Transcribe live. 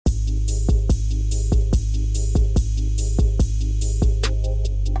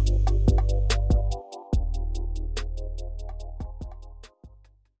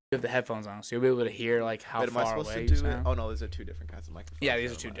You have the headphones on, so you'll be able to hear like how Wait, am I far supposed away to you do it? sound. Oh no, these are two different kinds of microphones. Yeah,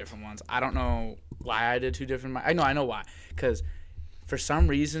 these are two different ones. I don't know why I did two different. I know why. Because for some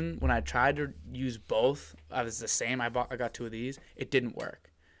reason, when I tried to use both, I was the same. I got two of these. It didn't work.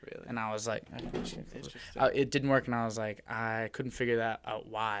 Really? And I was like, Interesting. it didn't work, and I was like, I couldn't figure that out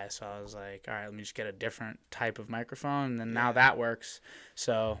why. So I was like, all right, let me just get a different type of microphone, and then now that works.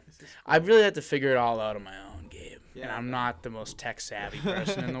 So I really had to figure it all out on my own, Gabe. Yeah, and I'm not the most tech savvy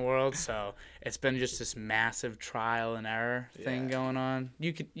person in the world, so it's been just this massive trial and error thing going on.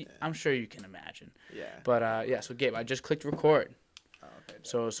 I'm sure you can imagine. Yeah. But so Gabe, I just clicked record. Oh, okay.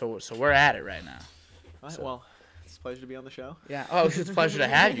 So we're at it right now. All right, well. It's a pleasure to be on the show. Yeah. Oh, it's a pleasure to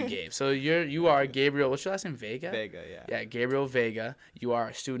have you, Gabe. So you are Gabriel. What's your last name? Vega? Vega, yeah. Yeah, Gabriel Vega. You are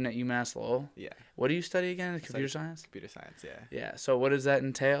a student at UMass Lowell. Yeah. What do you study again? Computer science? Computer science, yeah. Yeah. So what does that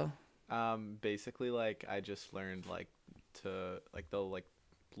entail? Basically, like, I just learned, like, to, like, the, like,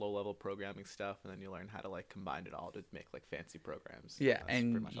 low-level programming stuff, and then you learn how to, like, combine it all to make, like, fancy programs. Yeah,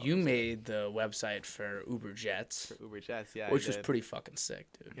 and you made the website for Uber Jets. For Uber Jets, yeah, which was pretty fucking sick,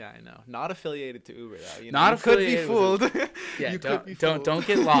 dude. Yeah, I know. Not affiliated to Uber, though. You know, Not you affiliated. Could be fooled. Yeah, don't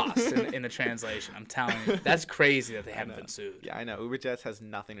get lost in the translation. I'm telling you, that's crazy that they haven't been sued. Yeah, I know. Uber Jets has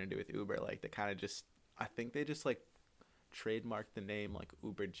nothing to do with Uber. Like, they kind of just, I think they just, like, trademarked the name like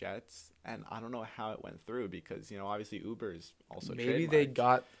Uber Jets, and I don't know how it went through because, you know, obviously Uber is also maybe they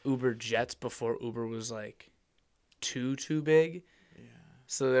got Uber Jets before Uber was like too big. Yeah.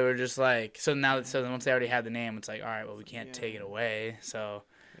 So they were just like, so once they already had the name, it's like, all right, well, we can't take it away. So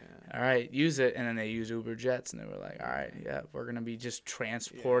all right, use it. And then they used Uber Jets, and they were like, all right, yeah, we're gonna be just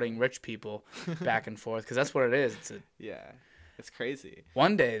transporting rich people back and forth because that's what it is. It's crazy.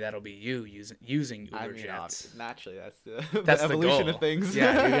 One day that'll be you using Uber Jets. Naturally, that's the evolution goal of things.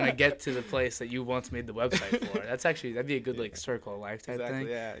 Yeah, you're gonna get to the place that you once made the website for. That'd be a good like circle of life type thing.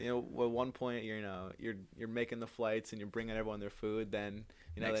 Yeah, you know, at one point you're making the flights and you're bringing everyone their food. Then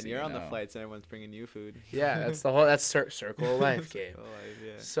then you're on the flights and everyone's bringing you food. Yeah, that's circle of life, Gabe.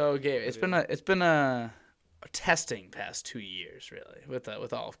 So Gabe, it's been a testing past 2 years really with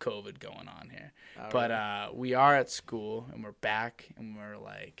all of COVID going on here, but we are at school and we're back and we're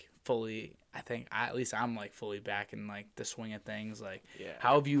like fully. I think at least I'm like fully back in like the swing of things. Like,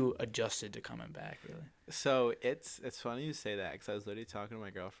 how have you adjusted to coming back really? So it's funny you say that because I was literally talking to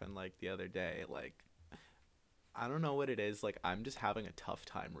my girlfriend like the other day. Like, I don't know what it is. Like, I'm just having a tough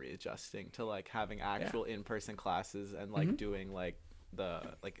time readjusting to like having actual in-person classes and like doing like the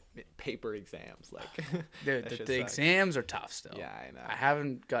like paper exams. Like, the exams are tough still. Yeah, I know. I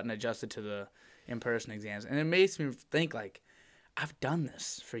haven't gotten adjusted to the in-person exams, and it makes me think like, I've done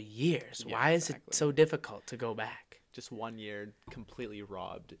this for years. Why is it so difficult to go back? Just 1 year completely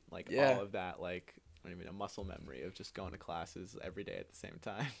robbed like all of that, like, I don't even know, muscle memory of just going to classes every day at the same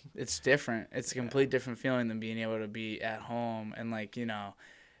time. It's different. It's a complete different feeling than being able to be at home and like, you know,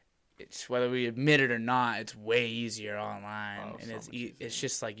 it's whether we admit it or not, it's way easier online, and it's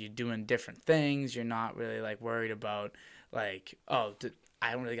just like you're doing different things. You're not really like worried about like, I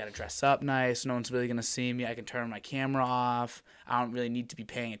don't really got to dress up nice. No one's really going to see me. I can turn my camera off. I don't really need to be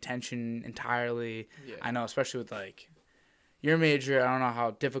paying attention entirely. Yeah. I know, especially with, like, your major, I don't know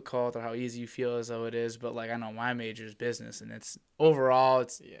how difficult or how easy you feel as though it is, but, like, I know my major is business, and it's overall,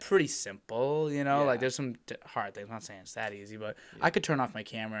 it's pretty simple, you know? Yeah. Like, there's some hard things. I'm not saying it's that easy, but I could turn off my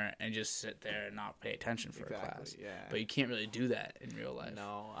camera and just sit there and not pay attention for a class. Yeah. But you can't really do that in real life.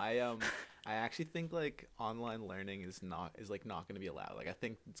 No, I actually think like online learning is not going to be allowed. Like, I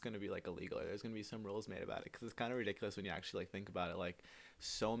think it's going to be like illegal, or there's going to be some rules made about it, because it's kind of ridiculous when you actually like think about it. Like,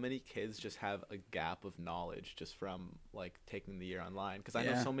 so many kids just have a gap of knowledge just from like taking the year online, because I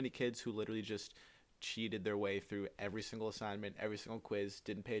know so many kids who literally just cheated their way through every single assignment, every single quiz,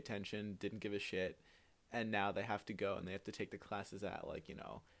 didn't pay attention, didn't give a shit, and now they have to go and they have to take the classes at, like, you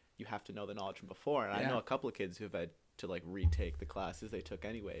know, you have to know the knowledge from before. And I know a couple of kids who have had to like retake the classes they took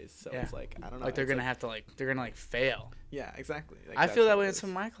anyways, so it's like, I don't know, like they're gonna have to like fail. Yeah, exactly. Like, I feel that way in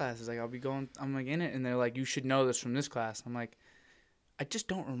some of my classes. Like, I'm like in it and they're like, you should know this from this class. I'm like, I just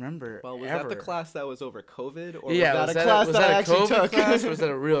don't remember. Well, was that the class that was over COVID, or was that a class that I actually took? Class, or was that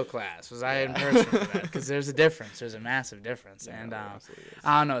a real class? Was I in person for that? Because there's a difference. There's a massive difference. Yeah, and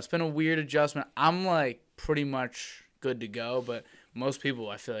I don't know. It's been a weird adjustment. I'm like pretty much good to go, but most people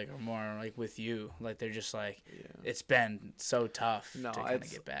I feel like are more like with you. Like, they're just like, it's been so tough to kind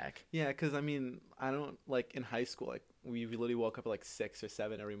of get back. Yeah, because I mean, I don't, like, in high school, like, we literally woke up at like 6 or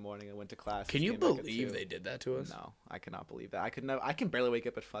 7 every morning and went to class. Can you believe they did that to us? No, I cannot believe that. I can barely wake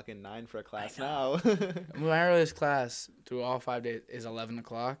up at fucking 9 for a class now. My earliest class through all 5 days is 11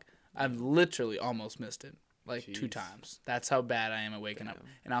 o'clock. I've literally almost missed it. like Jeez. 2 times. That's how bad I am at waking up.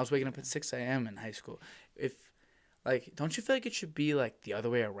 And I was waking up at 6 a.m. in high school. Don't you feel like it should be like the other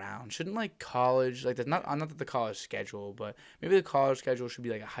way around? Shouldn't like college, like not that the college schedule, but maybe the college schedule should be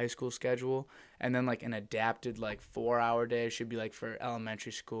like a high school schedule, and then like an adapted like 4-hour day should be like for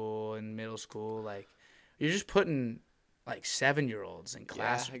elementary school and middle school. Like you're just putting like 7-year-olds in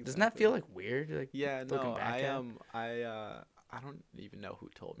class. Exactly. Doesn't that feel like weird? Like, Yeah, no, I I don't even know who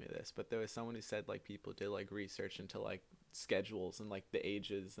told me this, but there was someone who said like people did like research into like schedules and like the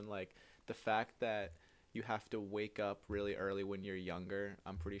ages and like the fact that you have to wake up really early when you're younger.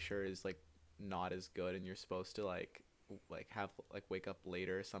 I'm pretty sure is like not as good, and you're supposed to like have like wake up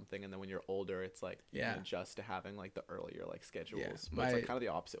later or something, and then when you're older, it's like you can adjust to having like the earlier like schedules. Yeah, but it's like kind of the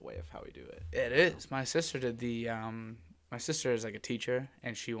opposite way of how we do it. It is. My sister did the my sister is like a teacher,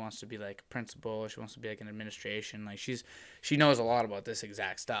 and she wants to be like a principal. She wants to be like in administration. Like she knows a lot about this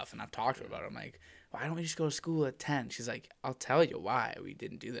exact stuff, and I've talked to her about it. I'm like, why don't we just go to school at 10? She's like, I'll tell you why we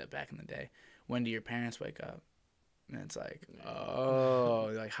didn't do that back in the day. When do your parents wake up? And it's like,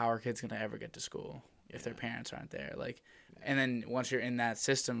 oh, like how are kids gonna ever get to school if their parents aren't there? Like, and then once you're in that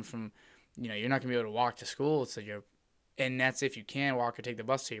system, from, you're not gonna be able to walk to school, so and that's if you can walk or take the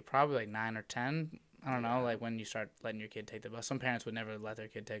bus. So you're probably like 9 or 10. I don't know, like when you start letting your kid take the bus. Some parents would never let their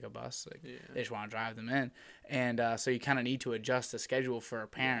kid take a bus. Like they just want to drive them in. And so you kind of need to adjust the schedule for a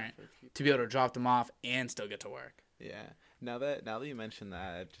parent to be able to drop them off and still get to work. Yeah. Now that you mentioned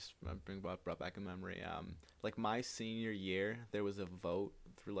that, it just brought back a memory. Like my senior year, there was a vote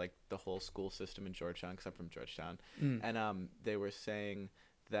through like the whole school system in Georgetown, because I'm from Georgetown, and they were saying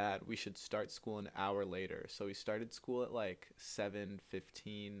that we should start school an hour later. So we started school at like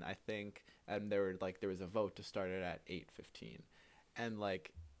 7:15, I think, and there was a vote to start it at 8:15, and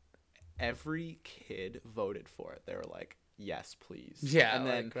like every kid voted for it. They were like, yes, please. Yeah, and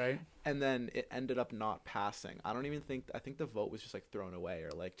then right. And then it ended up not passing. I think the vote was just like thrown away,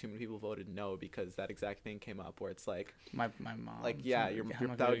 or like too many people voted no, because that exact thing came up where it's like my mom, like you're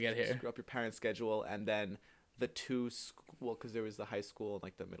about to screw up your parents' schedule, and then the because there was the high school and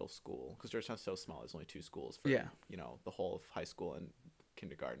like the middle school, because Georgetown's so small, there's only 2 schools for the whole of high school and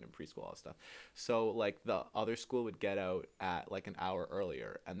kindergarten and preschool, all that stuff. So like the other school would get out at like an hour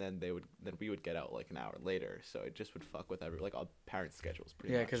earlier, and then we would get out like an hour later. So it just would fuck with all parents' schedules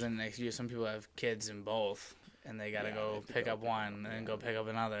pretty much. Because then next year some people have kids in both, and they gotta go pick up one and then go pick up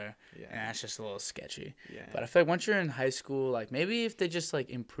another, and that's just a little sketchy. But I feel like once you're in high school, like maybe if they just like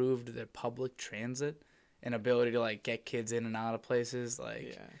improved their public transit and ability to like get kids in and out of places,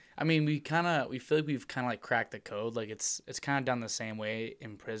 like I mean, we feel like we've kind of like cracked the code. Like it's kind of done the same way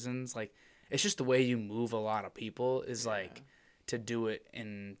in prisons. Like it's just the way you move a lot of people is like to do it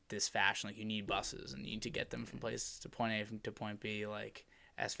in this fashion. Like you need buses and you need to get them from place to point A to point B like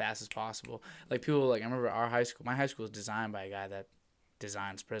as fast as possible. Like people, like I remember my high school was designed by a guy that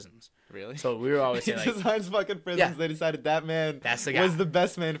designs prisons. Really? So we were always saying, like, designs fucking prisons. Yeah. They decided that man was the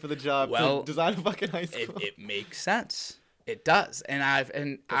best man for the job to design a fucking high school. It makes sense. It does. And I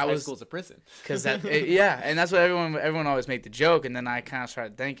was high school's a prison. Because and that's what everyone always make the joke. And then I kind of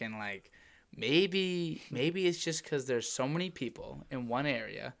started thinking like maybe it's just because there's so many people in one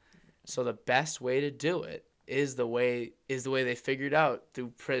area, so the best way to do it is the way they figured out through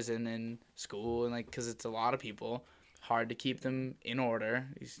prison and school, and like because it's a lot of people. Hard to keep them in order.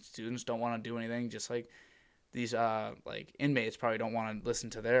 These students don't want to do anything, just like these like inmates probably don't want to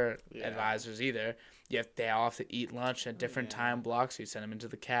listen to their advisors either. They all have to eat lunch at different time blocks, so you send them into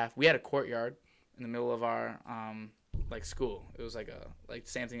the caf. We had a courtyard in the middle of our like school. It was like the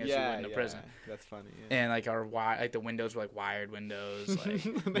same thing as you would in a prison. That's funny. And like the windows were like wired windows.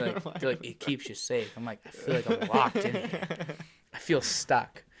 Like it keeps you safe. I'm like, I feel like I'm locked in here. I feel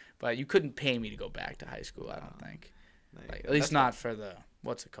stuck. But you couldn't pay me to go back to high school, I don't think. Like, at least not for the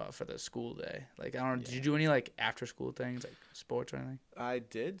for the school day. Like I don't know. Did you do any like after school things like sports or anything? I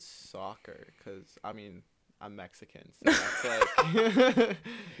did soccer because I mean I'm Mexican, so that's like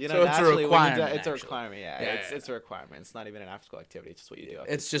so it's a requirement. It's a requirement. It's a requirement. It's not even an after school activity. It's just what you do.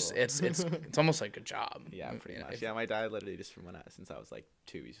 It's just it's almost like a job. Yeah, pretty much. My dad literally just since I was like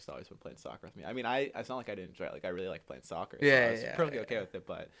 2, he's just always been playing soccer with me. I mean, it's not like I didn't enjoy it. Like I really like playing soccer. So I was perfectly okay with it,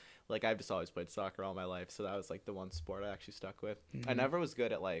 but. Like, I've just always played soccer all my life, so that was, like, the one sport I actually stuck with. Mm-hmm. I never was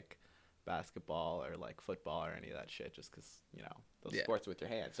good at, like, basketball or, like, football or any of that shit, just because, those Yeah. sports with your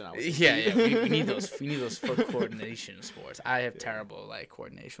hands, so not with Yeah, your yeah. feet. We need those. We need those foot coordination sports. I have terrible like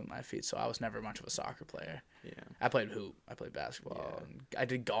coordination with my feet, so I was never much of a soccer player. Yeah. I played hoop. I played basketball. Yeah. And I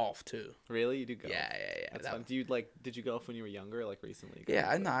did golf too. Really, you do golf? Yeah. That's fun. Do you did you golf when you were younger, or like recently? Yeah,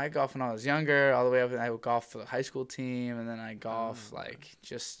 I golfed when I was younger, all the way up. I would golf for the high school team, and then I golf like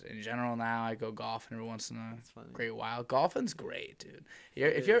just in general now. I go golfing every once in a great while. Golfing's great, dude.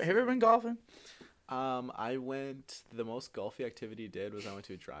 Have you ever been golfing? I went. The most golfy activity was I went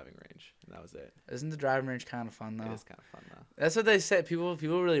to a driving range, and that was it. Isn't the driving range kind of fun though? It is kind of fun though. That's what they say. People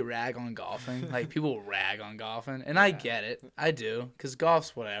really rag on golfing. Like people rag on golfing, and I get it. I do, cause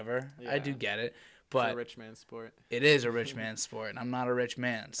golf's whatever. Yeah. I do get it. But it's a rich man's sport. It is a rich man's sport, and I'm not a rich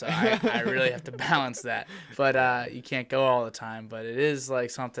man, so I really have to balance that. But you can't go all the time. But it is like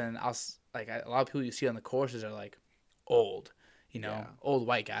something else. Like a lot of people you see on the courses are like old, old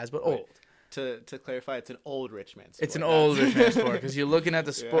white guys, but old. To clarify, it's an old rich man's sport. It's an old rich man's sport because you're looking at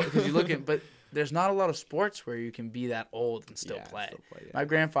the sport. Because you're looking, but there's not a lot of sports where you can be that old and still play. My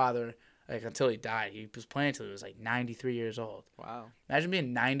grandfather, like until he died, he was playing until he was like 93 years old. Wow! Imagine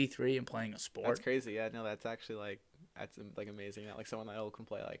being 93 and playing a sport. That's crazy. Yeah, no, that's actually that's amazing. Like someone that old can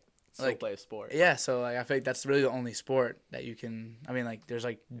play still play a sport. Yeah, so like I feel like that's really the only sport that you can. I mean, like there's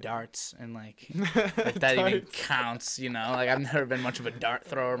like darts and like that even counts. Like I've never been much of a dart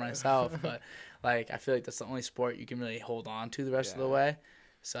thrower myself, but like I feel like that's the only sport you can really hold on to the rest of the way.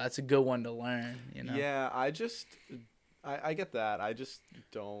 So that's a good one to learn. Yeah, I get that. I just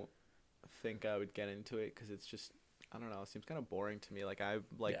don't think I would get into it because it's just I don't know. It seems kind of boring to me. Like I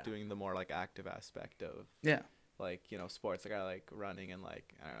like doing the more like active aspect of like sports. Like I like running and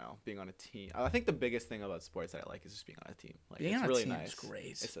like I don't know, being on a team. I think the biggest thing about sports that I like is just being on a team. Like being it's on really a team nice. Is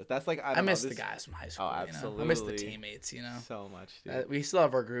great. That's like I miss the guys from high school. Oh, absolutely. I miss the teammates. So much. Dude. We still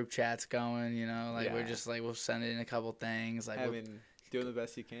have our group chats going. Like we're just like we'll send in a couple things. Like doing the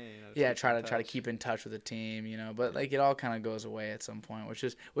best you can. Try to keep in touch with the team. But like it all kind of goes away at some point, which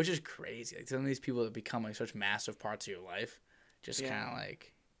is crazy. Like some of these people that become like such massive parts of your life, just kind of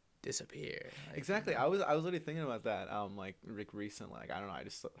like disappear. Like, exactly. I was literally thinking about that. Like recently, like I don't know. I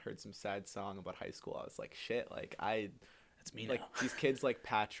just heard some sad song about high school. I was like, shit. Like that's me. Like now. These kids like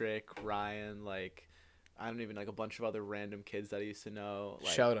Patrick, Ryan, like. I don't even like a bunch of other random kids that I used to know.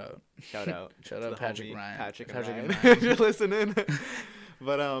 Like, shout out, shout out, Patrick, Ryan. Patrick and Ryan. If you're listening.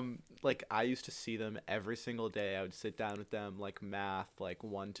 But like I used to see them every single day. I would sit down with them, like math, like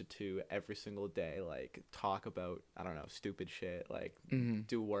 1 to 2 every single day. Like talk about I don't know stupid shit. Like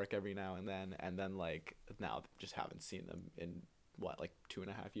do work every now and then like now just haven't seen them in like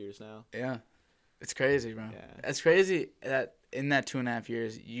 2.5 years now. Yeah. It's crazy, bro. Yeah. It's crazy that in that 2.5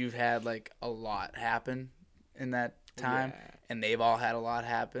 years, you've had like a lot happen in that time, and they've all had a lot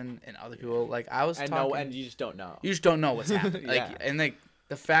happen, and other people like I was talking. And you just don't know. You just don't know what's happening. And like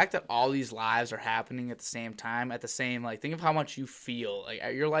the fact that all these lives are happening at the same time, at the same like think of how much you feel. Like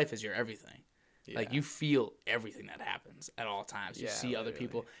your life is your everything. Yeah. Like you feel everything that happens at all times. You see other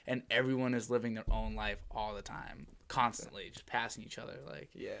people, and everyone is living their own life all the time, constantly, just passing each other.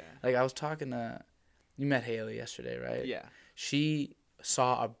 Like I was talking to. You met Haley yesterday, right? Yeah. She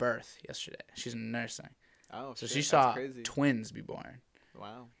saw a birth yesterday. She's in nursing. Oh, so she saw twins be born.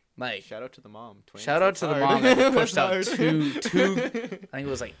 Wow. Like shout out to the mom. Twins. Shout out to the mom that pushed out two. I think it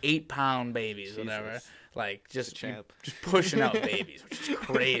was like 8-pound babies, whatever. Like just pushing out babies, which is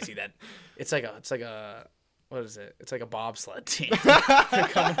crazy. That it's like a what is it? It's like a bobsled team.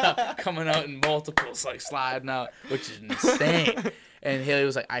 They're coming out in multiples, like sliding out, which is insane. And Haley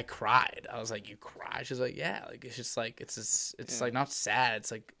was like, I cried. I was like, you cried? She's like, yeah. Like it's just like it's like not sad.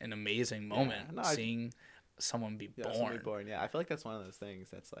 It's like an amazing moment seeing someone be born. Yeah, I feel like that's one of those things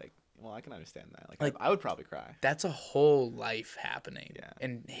that's like, well, I can understand that. Like I would probably cry. That's a whole life happening. Yeah.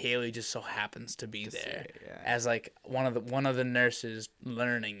 And Haley just so happens to be there as like one of the nurses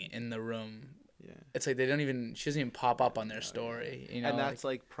learning in the room. Yeah. It's like she doesn't even pop up on their story. And that's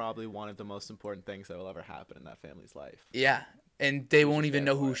like probably one of the most important things that will ever happen in that family's life. Yeah. And they won't even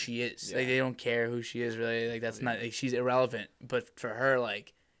know who she is. Yeah. Like they don't care who she is really. Like that's not like she's irrelevant. But for her,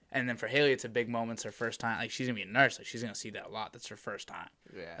 like, and then for Haley, it's a big moment. It's her first time. Like she's gonna be a nurse. Like she's gonna see that a lot. That's her first time.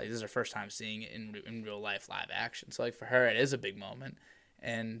 Yeah. Like this is her first time seeing it in real life, live action. So like for her, it is a big moment.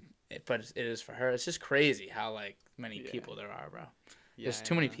 But it is for her. It's just crazy how like many people there are, bro. Yeah, there's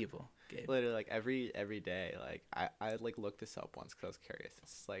too many people. Gabe. Literally, like every day. Like I like looked this up once because I was curious.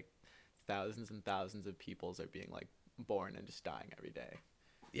 It's like thousands and thousands of peoples are being like born and just dying every day.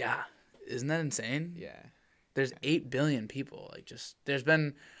 Yeah. Isn't that insane? Yeah. There's 8 billion people. Like just there's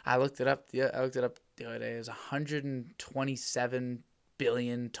been I looked it up the other day. There's 127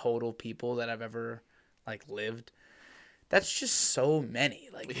 billion total people that have ever like lived. That's just so many.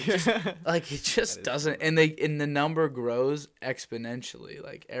 It just doesn't. And the number grows exponentially.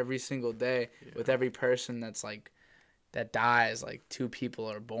 Like every single day, with every person that dies, like 2 people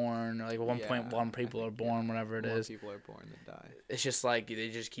are born, or like 1.1 people are born, whatever it is. People are born that die. It's just like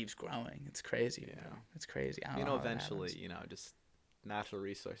it just keeps growing. It's crazy. Yeah, bro. It's crazy. I don't know eventually, just natural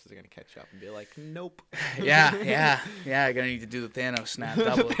resources are gonna catch up and be like, nope. yeah. Gonna need to do the Thanos snap,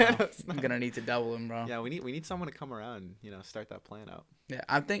 double it. I'm gonna need to double him, bro. Yeah, we need someone to come around, start that plan out. Yeah,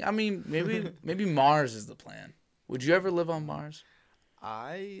 I mean, maybe Mars is the plan. Would you ever live on Mars?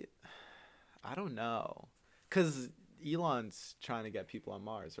 I don't know, cause Elon's trying to get people on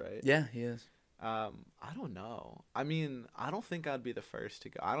Mars, right? Yeah, he is. I don't know. I mean, I don't think I'd be the first to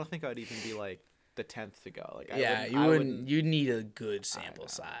go. I don't think I'd even be like the 10th to go. Like, you wouldn't. You'd need a good sample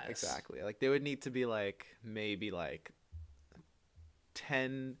size. Exactly. Like, they would need to be like maybe like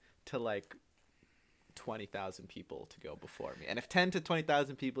 10 to like 20,000 people to go before me. And if 10 to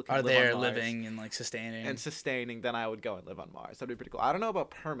 20,000 people can live on Mars, living and like sustaining, then I would go and live on Mars. That'd be pretty cool. I don't know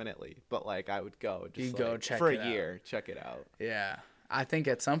about permanently, but like I would go just check for it a year, check it out. Yeah. I think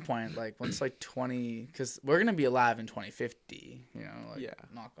at some point, like once like 20, because we're gonna be alive in 2050,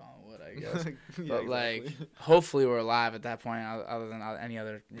 knock on wood, I guess. But like, hopefully we're alive at that point, other than any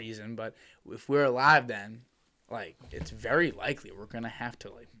other reason. But if we're alive, then like it's very likely we're gonna have to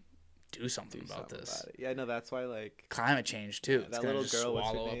like do something about this. Yeah, no, that's why like climate change too. That little girl, what's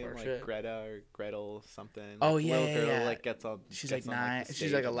her name? Like Greta or Gretel something. Oh like, yeah, little girl like gets on. She's like 9.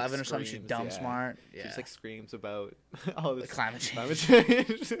 She's like 11 or something. She's dumb smart. Yeah. She just like screams about all this climate change.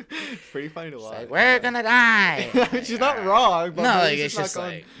 It's pretty funny to watch. Like, we're gonna die. She's not wrong. But no, like it's just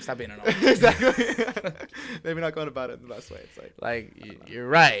like stop being annoying. Exactly. Maybe not going about it in the best way. It's like you're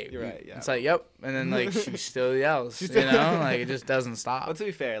right. You're right. Yeah. It's like yep, and then like she still yells. Like it just doesn't stop. But to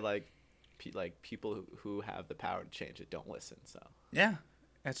be fair, like people who have the power to change it don't listen. So yeah,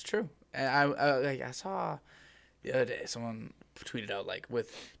 that's true. And I saw the other day someone tweeted out like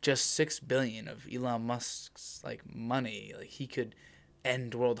with just $6 billion of Elon Musk's like money, like he could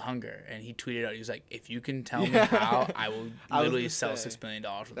end world hunger. And he tweeted out, he was like, if you can tell me how, I will literally sell $6 billion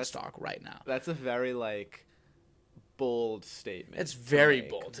worth of stock right now. That's a very like bold statement. It's very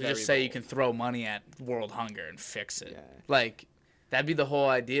bold to just say you can throw money at world hunger and fix it. Yeah. Like. That'd be the whole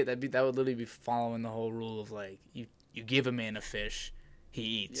idea. That would literally be following the whole rule of like you give a man a fish, he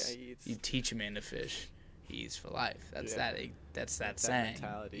eats. Yeah, he eats. You teach a man to fish, he eats for life. That's that saying.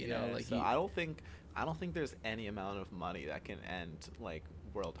 Mentality. Like so I don't think there's any amount of money that can end like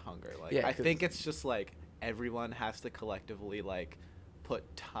world hunger. Like I think it's just like everyone has to collectively like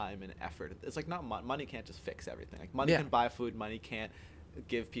put time and effort. It's like not money can't just fix everything. Like money can buy food, money can't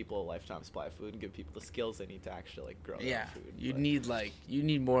give people a lifetime supply of food and give people the skills they need to actually like grow their food. You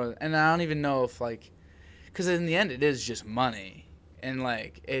need more, and I don't even know if like, because in the end it is just money, and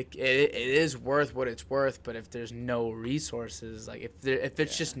like it is worth what it's worth. But if there's no resources, like if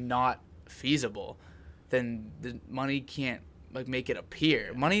it's just not feasible, then the money can't like make it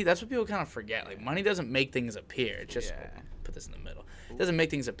appear. Money, that's what people kind of forget. Like money doesn't make things appear. It just put this in the middle. It doesn't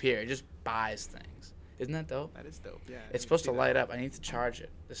make things appear. It just buys things. Isn't that dope? That is dope, yeah. It's supposed to light up. I need to charge it.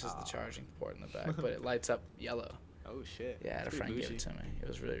 This is the charging port in the back, but it lights up yellow. Oh, shit. Yeah, I had a friend give it to me. It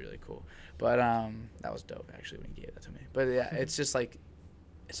was really, really cool. But that was dope, actually, when he gave that to me. But, yeah, it's just like,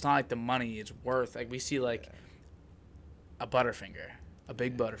 it's not like the money is worth. Like, we see, like, a Butterfinger, a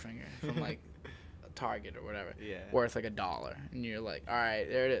big Butterfinger from, like, a Target or whatever, worth, like, $1. And you're like, all right,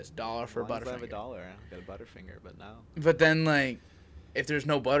 there it is, $1 for a Butterfinger. I have $1, I'll get a Butterfinger, but no. But then, like, if there's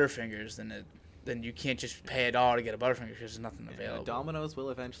no Butterfingers, then you can't just pay $1 to get a Butterfinger because there's nothing available. Domino's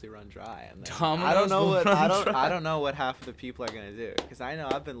will eventually run dry. And I don't know what half of the people are gonna do, because I know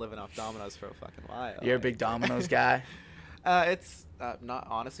I've been living off Domino's for a fucking while. You're a big Domino's guy. It's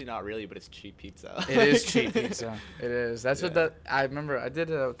not really, but it's cheap pizza. It is cheap pizza. It is. That's what I remember. I did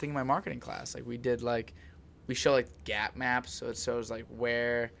a thing in my marketing class. Like we show like gap maps, so it shows like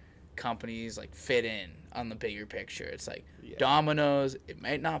where companies like fit in on the bigger picture. It's like Domino's, it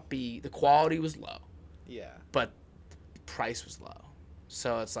might not be, the quality was low, but the price was low,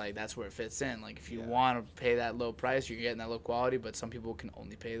 so it's like that's where it fits in. Like if you want to pay that low price, you're getting that low quality, but some people can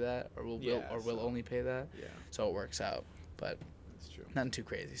only pay that or will only pay that, so it works out. But that's true. Nothing too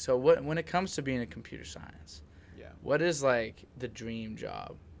crazy. So when it comes to being a computer science, what is like the dream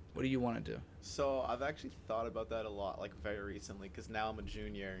job? What do you want to do? So I've actually thought about that a lot, like very recently, because now I'm a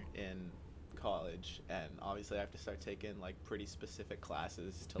junior in college, and obviously I have to start taking like pretty specific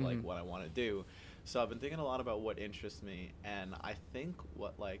classes to like what I want to do. So I've been thinking a lot about what interests me, and I think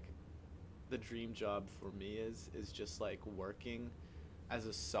what like the dream job for me is just like working as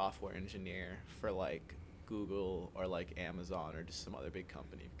a software engineer for like Google or like Amazon or just some other big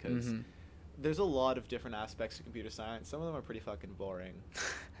company, because there's a lot of different aspects to computer science. Some of them are pretty fucking boring.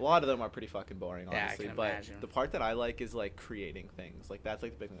 A lot of them are pretty fucking boring, honestly. Yeah, I can but imagine. The part that I like is like creating things. Like that's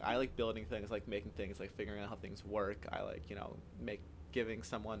like the big thing. I like building things, like making things, like figuring out how things work. I like, you know, giving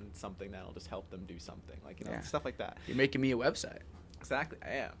someone something that'll just help them do something. Like, you know, stuff like that. You're making me a website. Exactly,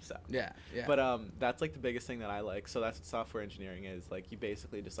 I am. So yeah. But that's like the biggest thing that I like. So that's what software engineering is. Like you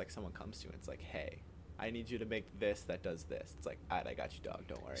basically just like someone comes to you and it's like, hey, I need you to make this that does this. It's like, alright, I got you, dog.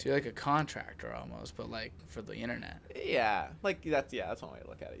 Don't worry. So you're like a contractor almost, but like for the internet. Yeah, like that's one way to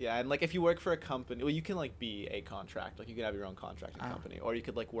look at it. Yeah, and like if you work for a company, well, you can like be a contract. Like you can have your own contracting company, or you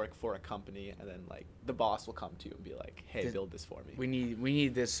could like work for a company, and then like the boss will come to you and be like, hey, build this for me. We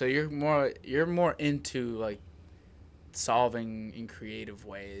need this. So you're more into like solving in creative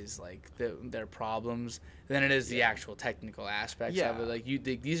ways like their problems than it is the actual technical aspects of it. Like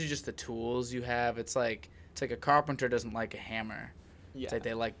these are just the tools you have. It's like a carpenter doesn't like a hammer. It's like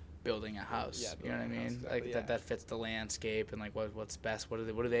they like building a house. You know what I mean? Exactly, like that fits the landscape and like what's best. What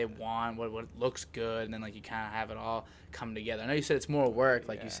do they want? What looks good? And then like you kind of have it all come together. I know you said it's more work,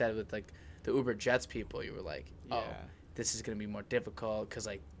 like you said with like the Uber Jets people. You were like, this is gonna be more difficult because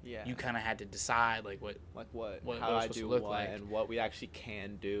like you kind of had to decide like how I do what like. And what we actually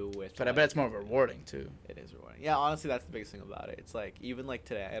can do with. But I bet it's more rewarding too. It is rewarding. Yeah, honestly, that's the biggest thing about it. It's like even like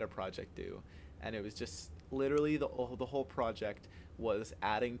today, I had a project due, and it was just literally the whole project was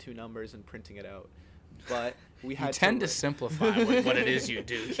adding 2 numbers and printing it out. But we had to simplify what it is you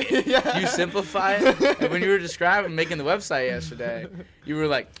do, kid. You simplify it. And when you were describing making the website yesterday, you were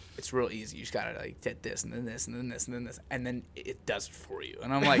like, it's real easy. You just gotta like get this and then this and then this and then this, and then it does it for you.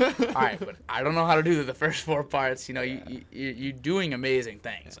 And I'm like, all right, but I don't know how to do the first 4 parts. You know, you're doing amazing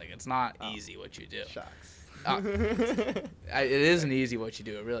things. Like it's not easy what you do. Shucks. It isn't easy what you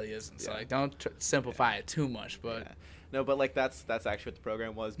do. It really isn't. So like, don't simplify it too much. But no, but like that's actually what the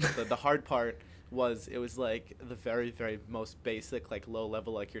program was. But the hard part was it was like the very, very most basic, like low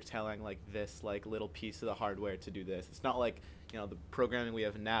level, like you're telling like this like little piece of the hardware to do this. It's not like, you know, the programming we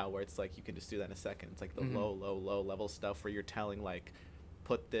have now where it's like you can just do that in a second. It's like the low level stuff where you're telling like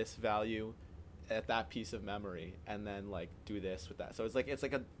put this value at that piece of memory and then like do this with that. So it's like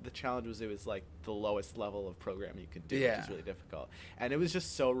the challenge was it was like the lowest level of programming you could do, which is really difficult. And it was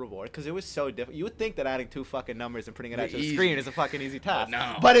just so rewarding because it was so difficult. You would think that adding 2 fucking numbers and putting it out to the screen is a fucking easy task.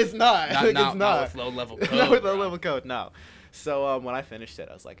 But it's not. Not with low level code. Not with low level code, no. So when I finished it,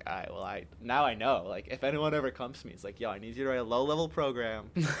 I was like, all right, well, now I know. Like, if anyone ever comes to me, it's like, yo, I need you to write a low-level program,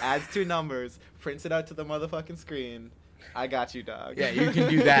 adds 2 numbers, prints it out to the motherfucking screen. I got you, dog. Yeah, you can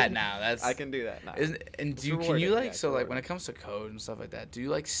do that now. I can do that now. Can you like like when it comes to code and stuff like that, do you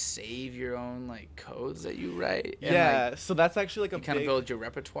like save your own like codes that you write? And, like, so that's actually like you kind of build your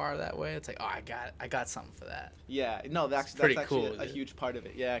repertoire that way. It's like, oh, I got something for that. Yeah, no, that's pretty actually cool, a huge part of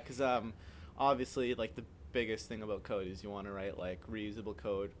it. Yeah, because obviously like the biggest thing about code is you want to write like reusable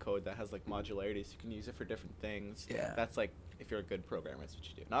code that has like modularity, so you can use it for different things. Yeah, that's like if you're a good programmer, that's what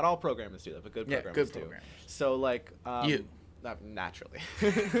you do. Not all programmers do that, but good programmers do. So like you naturally.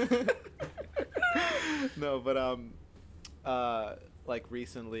 No, but like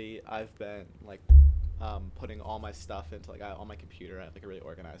recently I've been like putting all my stuff into like on my computer. I have like a really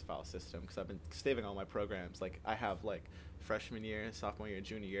organized file system because I've been saving all my programs. Like I have like freshman year, sophomore year,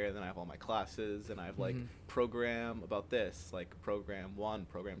 junior year, and then I have all my classes, and I have like program about this, like program 1,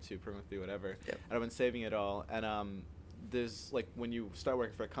 program 2, program 3, whatever. And I've been saving it all. And there's like when you start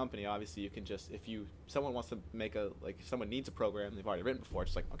working for a company, obviously you can just if someone wants to make if someone needs a program they've already written before,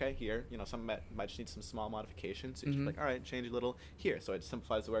 it's like, okay, here, you know, someone might just need some small modifications. So you're just like, all right, change a little here, so it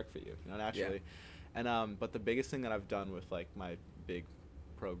simplifies the work for you, you know, naturally. And but the biggest thing that I've done with like my big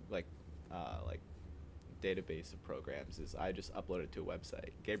database of programs is I just upload it to a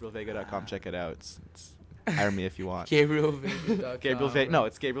website, GabrielVega.com. Check it out. It's hire me if you want. GabrielVega.com. No,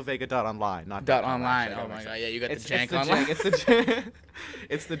 it's GabrielVega.online, not .online. Oh my god, yeah, you got the jank online. It's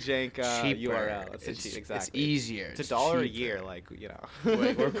the jank URL. It's exactly. It's easier. It's $1 a year, like, you know.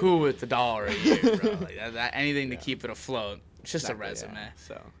 Wait, we're cool with the $1 a year, bro. Like, anything to keep it afloat. It's just a resume. Yeah.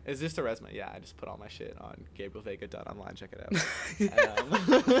 So it's just a resume. Yeah, I just put all my shit on GabrielVega.online. Check it out.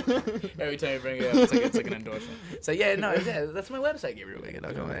 Every time you bring it up, it's like an endorsement. So that's my website,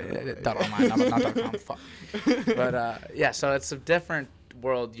 GabrielVega.online, not .com. Fuck. But so it's a different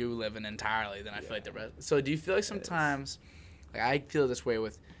world you live in entirely than I feel like the rest. So do you feel like sometimes, like I feel this way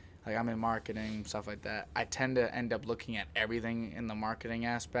with, like I'm in marketing, stuff like that. I tend to end up looking at everything in the marketing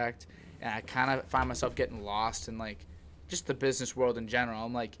aspect, and I kind of find myself getting lost in like just the business world in general.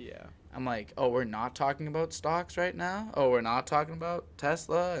 I'm like, I'm like, oh, we're not talking about stocks right now. Oh, we're not talking about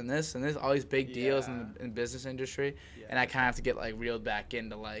Tesla and this, all these big deals in the business industry. Yeah, and I kind of have to get like reeled back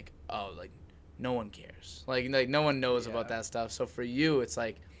into like, oh, like no one cares. Like no one knows about that stuff. So for you, it's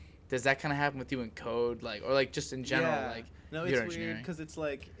like, does that kind of happen with you in code, like, or like just in general, like? No, it's weird because it's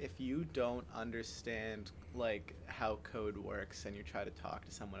like if you don't understand like how code works and you try to talk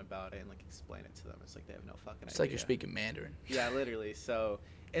to someone about it and like explain it to them, it's like they have no fucking idea. It's like you're speaking Mandarin. Yeah, literally. So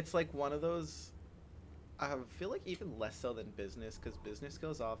it's like one of those. I feel like even less so than business, because business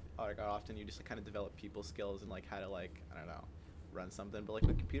skills are often you just like kind of develop people skills and like how to like I don't know run something. But like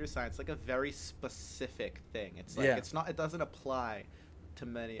with computer science, like a very specific thing. It's like it's not. It doesn't apply to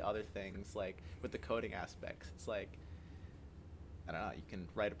many other things like with the coding aspects. It's like. I don't know, you can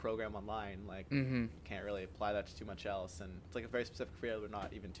write a program online, like, you can't really apply that to too much else, and it's, like, a very specific field where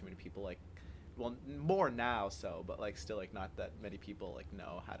not even too many people, like, well, more now, so, but, like, still, like, not that many people, like,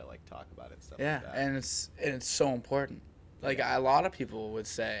 know how to, like, talk about it and stuff like that. And it's so important. Like, a lot of people would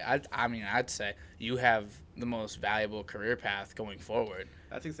say, I'd say you have the most valuable career path going forward.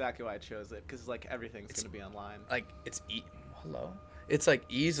 That's exactly why I chose it, because, like, everything's going to be online. Like, hello? It's like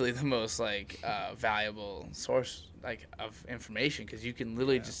easily the most like valuable source like of information because you can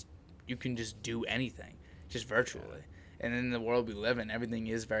literally just do anything just virtually. And in the world we live in, everything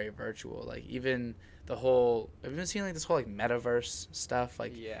is very virtual. Like even the whole have you been seeing like this whole like metaverse stuff?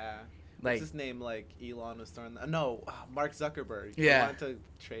 Like what's his name? Like Elon was throwing Mark Zuckerberg. He wanted to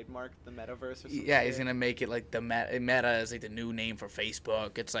trademark the metaverse or something. Yeah, he's gonna make it like the Meta is like the new name for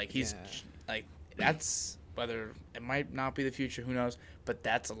Facebook. It's like he's like that's whether it might not be the future, who knows? But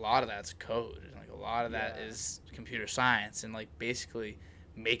a lot of that's code. Like a lot of that is computer science and like basically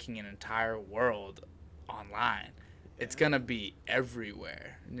making an entire world online. It's gonna be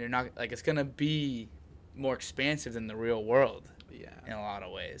everywhere. And you're not like it's gonna be more expansive than the real world. Yeah. In a lot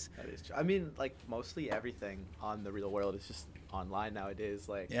of ways. That is true. I mean, like mostly everything on the real world is just online nowadays.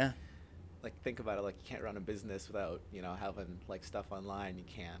 Like like think about it. Like you can't run a business without having like stuff online. You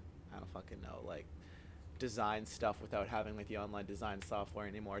can't. I don't fucking know. Like. Design stuff without having like the online design software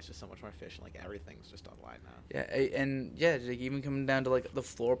anymore. It's just so much more efficient. Like everything's just online now. Like even coming down to like the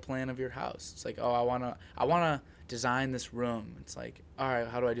floor plan of your house. It's like, oh, I wanna design this room. It's like, all right,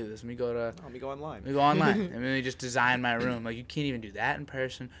 how do I do this? Let me go online. And then we just design my room. Like you can't even do that in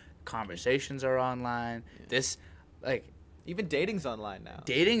person. Conversations are online. Yeah. This, like, even dating's online now.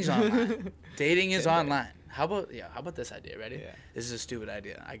 Dating is online. How about this idea? Ready? Yeah. This is a stupid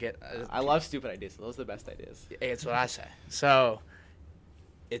idea. I love stupid ideas. Those are the best ideas. It's what I say. So,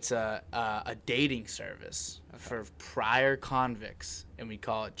 it's a dating service for prior convicts, and we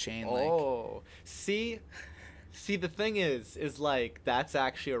call it Chainlink. Oh, see, the thing is like that's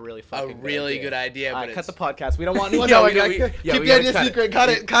actually a really fucking good idea. But cut the podcast. We don't want anyone knowing. Keep the idea secret. Cut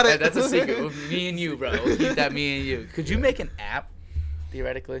it. That's a secret. Me and you, bro. We'll keep that. Me and you. Could you make an app?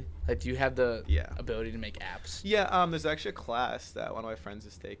 Theoretically, like, do you have the ability to make apps? Yeah, there's actually a class that one of my friends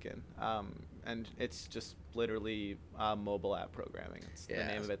is taking, and it's just literally mobile app programming. It's the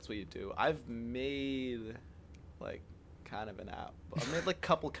name of it. It's what you do. I've made like kind of an app. I've made like a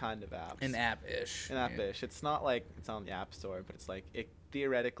couple kind of apps. An app-ish. It's not like it's on the App Store, but it's like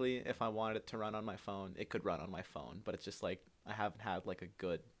theoretically, if I wanted it to run on my phone, it could run on my phone. But it's just like I haven't had like a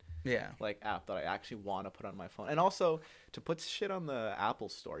good like app that I actually want to put on my phone. And also to put shit on the Apple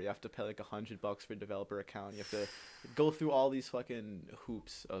Store, you have to pay like $100 for a developer account. You have to go through all these fucking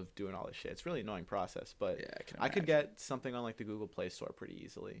hoops of doing all this shit. It's a really annoying process, but I could get something on like the Google Play Store pretty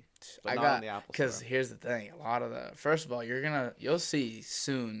easily. But not on the Apple Store. Because here's the thing, a lot of first of all, you'll see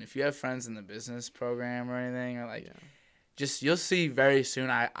soon if you have friends in the business program or anything, or like you'll see very soon.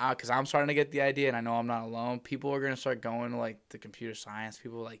 Because I'm starting to get the idea, and I know I'm not alone. People are gonna start going to like the computer science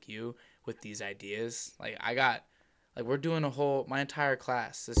people like you with these ideas. Like we're doing my entire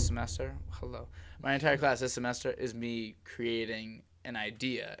class this semester. My entire class this semester is me creating an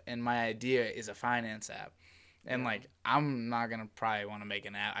idea, and my idea is a finance app. And like I'm not gonna probably want to make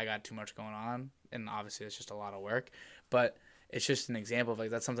an app. I got too much going on, and obviously it's just a lot of work. But it's just an example of like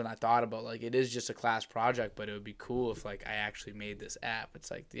that's something I thought about. Like it is just a class project, but it would be cool if like I actually made this app.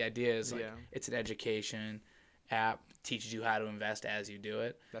 It's like the idea is like it's an education app, teaches you how to invest as you do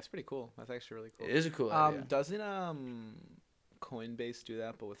it. That's pretty cool. That's actually really cool. It is a cool idea. Doesn't Coinbase do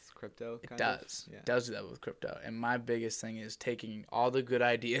that, but with crypto? It does. Yeah. It does do that with crypto. And my biggest thing is taking all the good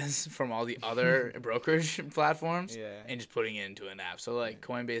ideas from all the other brokerage platforms and just putting it into an app. So like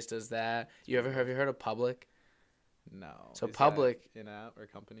Coinbase does that. Have you heard of Public? No. So Public, an app or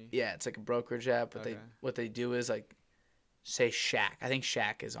company? Yeah, it's like a brokerage app. But what they do is like say Shaq. I think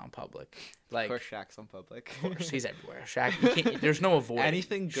Shaq is on public. Like, of course, Shaq's on public. Of course, he's everywhere. Shaq, there's no avoiding.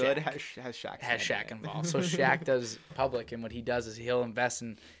 Anything good Shaq. has Shaq. Has Shaq involved. So Shaq does public, and what he does is he'll invest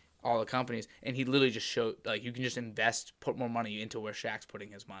in all the companies, and he literally just showed, like, you can just put more money into where Shaq's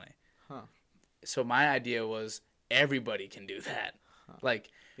putting his money. Huh. So my idea was everybody can do that. Huh. Like,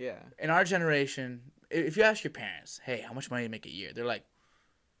 yeah. In our generation, if you ask your parents, hey, how much money do you make a year? They're like,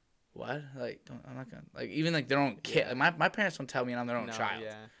 what? Like, I'm not gonna, like, even like their own kid. Yeah. Like, my parents don't tell me I'm their own child.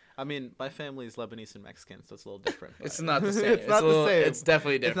 Yeah. I mean, my family is Lebanese and Mexican, so it's a little different. It's not the same. It's not the same. It's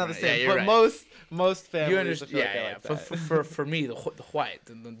definitely different. It's not the same. Yeah, but right. most families. You understand? Yeah. Like for me, the white,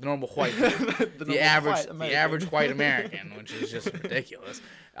 the normal white, the average white American, which is just ridiculous.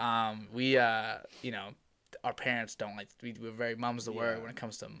 We you know, our parents don't like. We're very mum's the word when it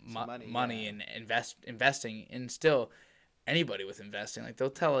comes to money and investing, and still anybody with investing, like they'll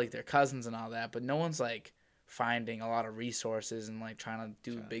tell like their cousins and all that, but no one's like finding a lot of resources and like trying to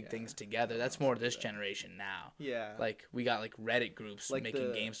do big things together. That's more this generation now. Yeah. Like we got like Reddit groups like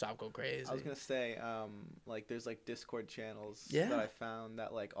making GameStop go crazy. I was gonna say, like there's like Discord channels that I found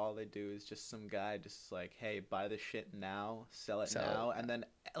that like all they do is just some guy just like, hey, buy this shit now, sell it now, and then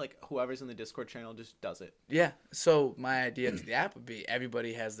like whoever's in the Discord channel just does it. Yeah. So my idea for the app would be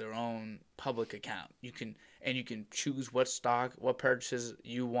everybody has their own public account. You can choose what purchases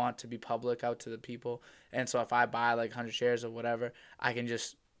you want to be public out to the people. And so if I buy like 100 shares or whatever, I can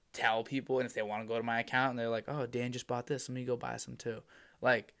just tell people, and if they want to go to my account and they're like, oh, Dan just bought this, let me go buy some too.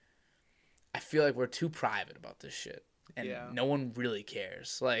 Like, I feel like we're too private about this shit, and no one really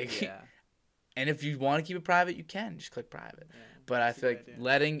cares. Like, and if you want to keep it private, you can just click private. Yeah, but I feel like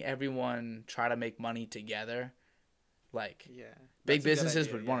letting everyone try to make money together, like, big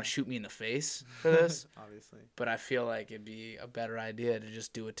businesses would want to shoot me in the face for this, obviously. But I feel like it'd be a better idea to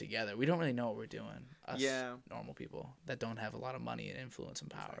just do it together. We don't really know what we're doing. Us normal people that don't have a lot of money and influence and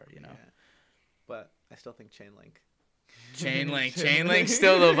power, you know. Yeah. But I still think Chainlink. Chainlink's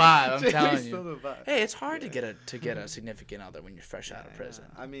still the vibe. I'm telling you. Hey, it's hard to get a significant other when you're fresh out of prison.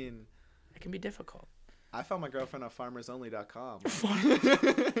 I mean, it can be difficult. I found my girlfriend on FarmersOnly.com.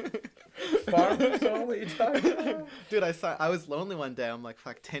 FarmersOnly.com. Dude, I was lonely one day. I'm like,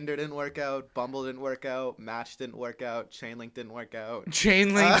 fuck, Tinder didn't work out, Bumble didn't work out, Match didn't work out, Chainlink didn't work out.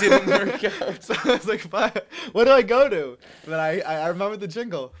 Chainlink didn't work out. So I was like, fuck, what do I go to? But I remember the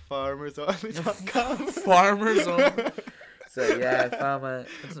jingle, FarmersOnly.com. FarmersOnly. So yeah, I found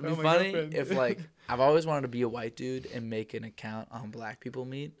it's gonna be funny if like I've always wanted to be a white dude and make an account on Black People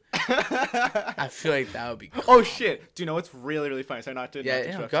Meet. I feel like that would be cool. Oh shit! Do you know what's really really funny? Sorry, not to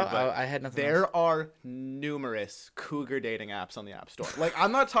interrupt you, but I had nothing. There are numerous cougar dating apps on the App Store. Like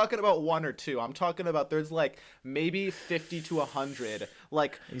I'm not talking about one or two. I'm talking about there's like maybe 50 to 100.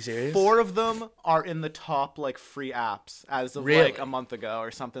 Like 4 of them are in the top like free apps as of like a month ago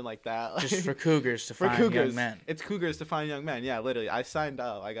or something like that. Like, just for cougars to find young men. It's cougars to find young men. Yeah, literally. I signed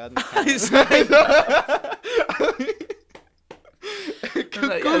up. I got an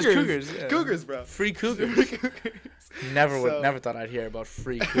Cougars, bro. Free cougars. Never thought I'd hear about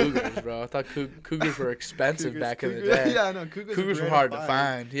free cougars, bro. I thought cougars were expensive back in the day. Yeah, no, cougars were hard to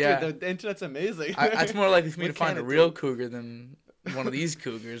find. Yeah, dude, the internet's amazing. It's more likely for me to find a real cougar than one of these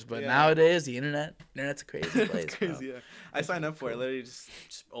cougars. But nowadays, the internet's a crazy place. It's crazy. Yeah, I signed up for it. Literally, just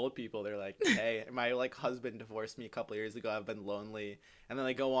old people. They're like, hey, my like husband divorced me a couple of years ago. I've been lonely. And then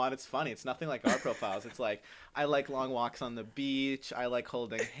they go on. It's funny. It's nothing like our profiles. It's like, I like long walks on the beach. I like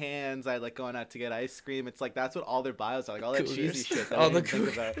holding hands. I like going out to get ice cream. It's like, that's what all their bios are. Like, all that cheesy shit. All the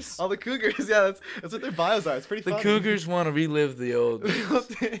cougars. All the cougars. Yeah, that's what their bios are. It's pretty funny. The cougars want to relive the old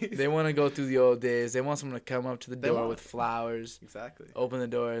days. They want to go through the old days. They want someone to come up to the door with flowers. Exactly. Open the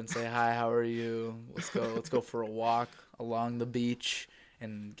door and say, hi, how are you? Let's go for a walk along the beach.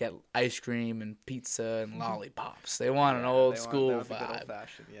 And get ice cream and pizza and lollipops. They want an old school vibe. Old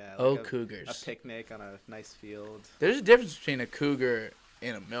fashioned, yeah. Like cougars. A picnic on a nice field. There's a difference between a cougar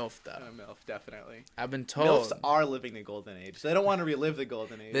and a MILF, though. And a MILF, definitely. I've been told. MILFs are living the golden age. They don't want to relive the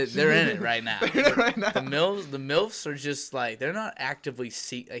golden age. They're in it right now. They're in it right now. The MILFs are just like, they're not actively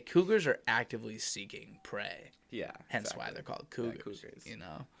like cougars are actively seeking prey. Yeah. Hence why they're called cougars. You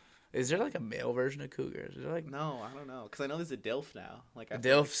know. Is there like a male version of cougars? Is there like no, I don't know. Because I know there's a DILF now. Like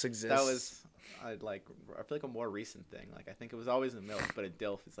DILFs exist. That was, I feel like a more recent thing. Like I think it was always a MILF, but a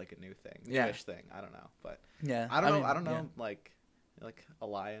DILF is like a new thing, newish thing. I don't know, but yeah, I don't know. Like a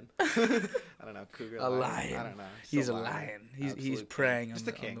lion. I don't know, cougar. A lion. I don't know. He's a lion. He's preying on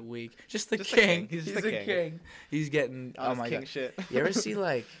the weak. Just the king. He's the king. He's getting. Oh my god. Shit. You ever see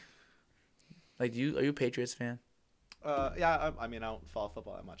like are you a Patriots fan? Yeah, I mean, I don't follow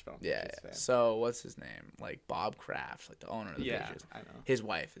football that much, but I'm a Yeah. Patriots fan. So what's his name? Like Bob Kraft, like the owner of the Patriots. I know. His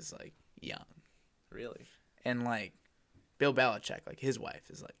wife is like young, Really? and like Bill Belichick, like his wife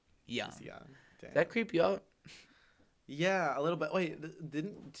is like young. He's young. Damn. Does that creep you out? Yeah, a little bit. Wait,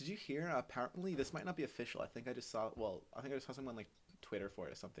 did you hear? Apparently, this might not be official. I think I just saw. Well, I think I just saw someone like Twitter for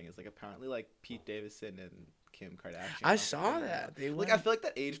it or something. It's like apparently like Pete Davidson and Kim Kardashian. I saw that. They like I feel like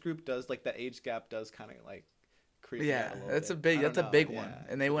that age group does like that age gap does kind of like creep me out a little that's bit. a big one. Yeah,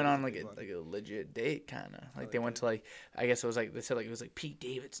 And they went on like a legit date kind of. Like they went to like, I guess it was like, they said like it was like Pete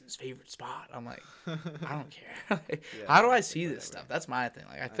Davidson's favorite spot. I'm like, I don't care. Like, how do I see this stuff? That's my thing.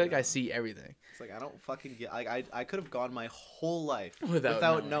 Like I feel like I see everything. It's like I don't fucking get. Like I could have gone my whole life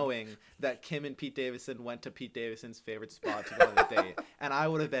without knowing that Kim and Pete Davidson went to Pete Davidson's favorite spot to go on a date, and I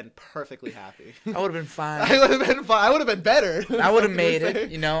would have been perfectly happy. I would have been fine. I would have been fine. I would have been better. I would have made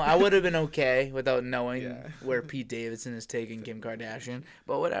it. You know, I would have been okay without knowing where Pete Davidson is taking Kim Kardashian.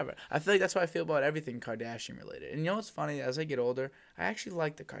 But whatever. I feel like that's how I feel about everything Kardashian related. And you know what's funny? As I get older, I actually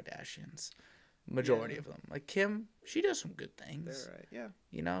like the Kardashians. Majority of them. Like Kim, she does some good things. They're right. Yeah.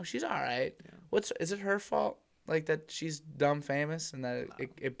 You know, she's all right. Yeah. Is it her fault? Like that she's dumb famous and that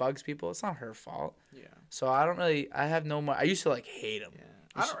it bugs people? It's not her fault. Yeah. So I have no more. I used to like hate him. Yeah.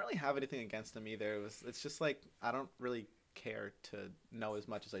 I don't really have anything against them either. It's just like I don't really care to know as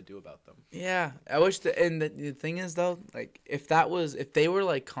much as I do about them. Yeah, I wish and the thing is though, like if they were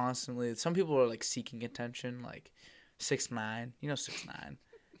like constantly, some people are like seeking attention, like 6ix9ine, you know 6ix9ine.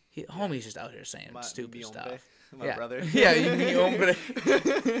 Homie's just out here saying stupid stuff. My brother. Yeah,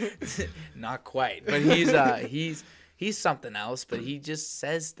 not quite, but he's something else. But he just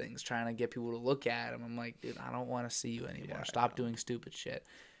says things trying to get people to look at him. I'm like, dude, I don't want to see you anymore. Yeah, Stop doing stupid shit.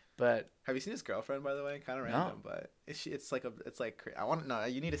 But have you seen his girlfriend, by the way? Kind of random, but it's like I want to know.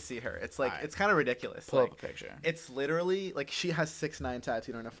 You need to see her. It's like it's kind of ridiculous. Pull up a picture. It's literally like she has 6ix9ine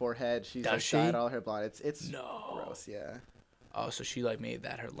tattooed on her forehead. She's dyed all her blonde. It's gross. Yeah. Oh, so she like made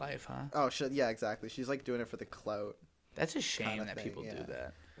that her life, huh? Oh shit, yeah, exactly. She's like doing it for the clout. That's a shame that people do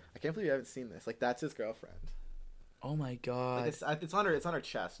that. I can't believe you haven't seen this. Like that's his girlfriend. Oh my god. Like it's on her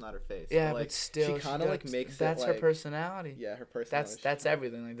chest, not her face. Yeah, but still, she kind of like makes that's it, her personality. Yeah, her personality. That's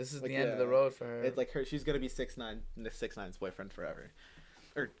everything. Like this is the end of the road for her. It's like she's gonna be 6ix9ine's boyfriend forever,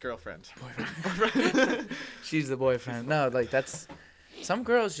 or girlfriend. Boyfriend. She's the boyfriend. No, like that's. Some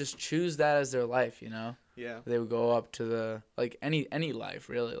girls just choose that as their life, you know? Yeah. They would go up to the, like, any life,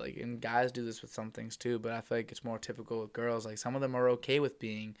 really. Like, and guys do this with some things, too, but I feel like it's more typical with girls. Like, some of them are okay with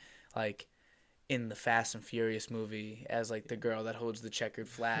being, like, in the Fast and Furious movie as, like, the girl that holds the checkered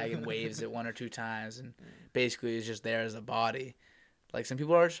flag and waves it 1 or 2 times and basically is just there as a body. Like, some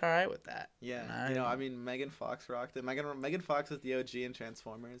people are just all right with that. Yeah. You know, I mean, Megan Fox rocked it. Megan Fox is the OG in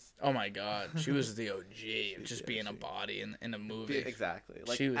Transformers. Oh, my God. She was the OG of just being a body in a movie. Exactly.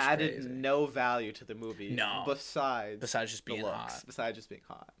 Like, she was added crazy. No value to the movie. No. Besides just being hot. Besides just being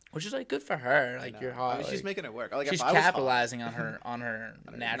hot. Which is, like, good for her. Like, you're hot. I mean, she's making it work. Like, she's capitalizing on her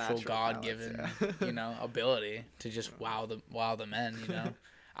natural God-given, talents, you know, ability to just wow the men, you know.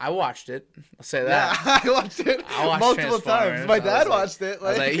 I watched it. I'll say that. Yeah, I watched it multiple times. My dad watched it. I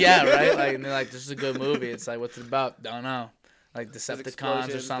was like, yeah, right? Like, and they're like, this is a good movie. It's like, what's it about? Don't know. Like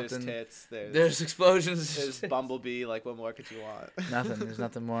Decepticons or something. There's tits. There's explosions. There's Bumblebee. Like, what more could you want? Nothing. There's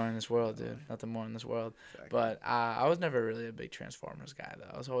nothing more in this world, dude. Nothing more in this world. Exactly. But I was never really a big Transformers guy,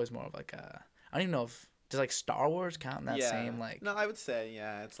 though. I was always more of like a... I don't even know if... Does like Star Wars count in that same like? No, I would say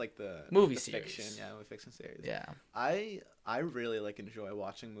it's like the movie series. Fiction, movie fiction series. Yeah. I really like enjoy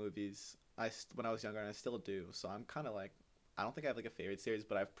watching movies. When I was younger, and I still do. So I'm kind of like, I don't think I have like a favorite series,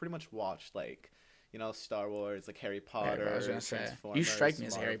 but I've pretty much watched like, Star Wars, like Harry Potter. I was gonna say, you strike me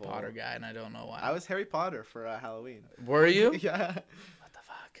as a Harry Potter guy, and I don't know why. I was Harry Potter for Halloween. Were you? Yeah. What the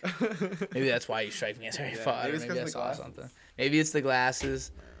fuck? Maybe that's why you strike me as Harry Potter. Maybe I saw something. Maybe it's the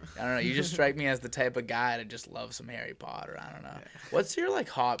glasses. I don't know. You just strike me as the type of guy to just love some Harry Potter. I don't know. Yeah. What's your like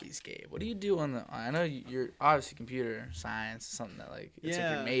hobbies, Gabe? What do you do on the? I know you're obviously computer science, something that like it's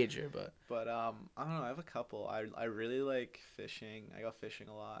like your major, but. But I don't know. I have a couple. I really like fishing. I go fishing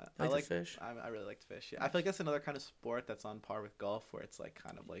a lot. I like to fish. I really like to fish. Yeah. I feel like that's another kind of sport that's on par with golf, where it's like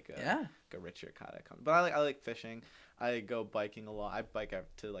kind of like a richer kind of. But I like fishing. I go biking a lot. I bike out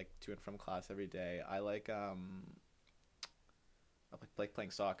to like to and from class every day. I like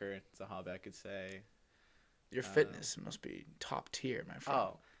playing soccer. It's a hobby, I could say. Your fitness must be top tier, my friend.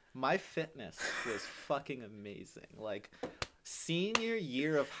 Oh, my fitness was fucking amazing. Like, senior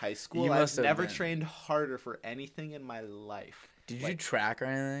year of high school, I've never trained harder for anything in my life. Did you do track or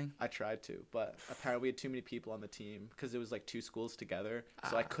anything? I tried to, but apparently we had too many people on the team because it was like 2 schools together,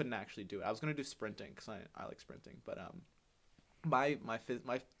 so I couldn't actually do it. I was gonna do sprinting because I like sprinting, but my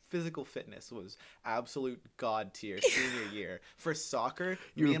physical fitness was absolute god tier senior year. For soccer,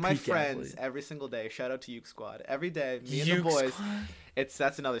 me and my friends every single day. Shout out to Uke Squad. Every day, me and the boys.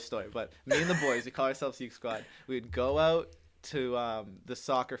 That's another story, but me and the boys, we call ourselves Uke Squad. We'd go out to the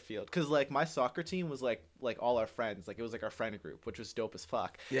soccer field because like my soccer team was like all our friends, like it was like our friend group, which was dope as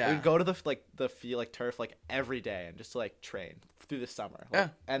fuck. Yeah, we'd go to the field, like turf, like every day and just to like train through the summer.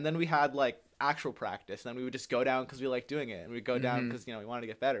 Like, and then we had like actual practice, and then we would just go down because we liked doing it, and we'd go down because we wanted to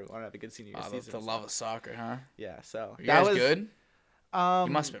get better, we wanted to have a good senior year season. The love of soccer, huh? Yeah, so you guys good. You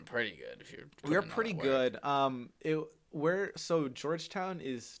must have been pretty good if you're. We're pretty good. Georgetown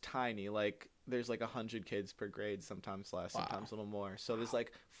is tiny, like. There's like 100 kids per grade, sometimes less, sometimes a little more. So there's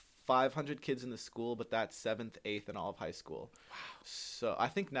like 500 kids in the school, but that's 7th, 8th, and all of high school. Wow. So I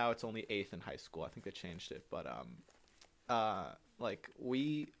think now it's only 8th in high school. I think they changed it, but like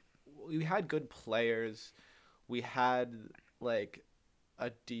we had good players. We had like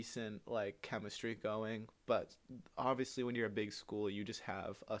a decent like chemistry going, but obviously when you're a big school, you just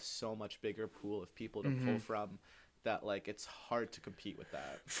have a so much bigger pool of people to pull from. That like it's hard to compete with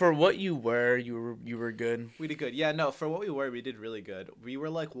that. For what you were good. We did good. Yeah, no, for what we were, we did really good. We were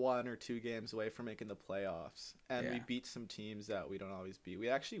like 1 or 2 games away from making the playoffs, and we beat some teams that we don't always beat.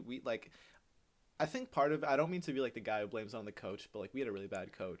 I think part of it, I don't mean to be like the guy who blames on the coach, but like we had a really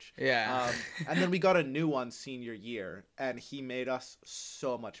bad coach. Yeah. And then we got a new one senior year, and he made us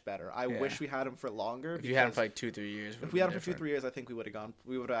so much better. I wish we had him for longer. If you had him for like 2-3 years. If we had him for 2-3 years, I think we would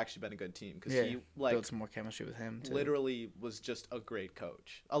have actually been a good team because he like built some more chemistry with him too. Literally was just a great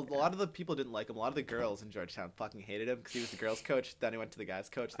coach. A lot of the people didn't like him. A lot of the girls in Georgetown fucking hated him because he was the girls' coach. Then he went to the guys'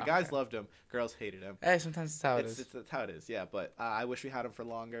 coach. The guys loved him. Girls hated him. Hey, sometimes that's how it is. That's how it is. Yeah, but I wish we had him for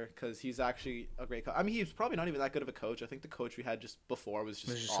longer because he's actually a great coach. I mean, he's probably not even that good of a coach. I think the coach we had just before was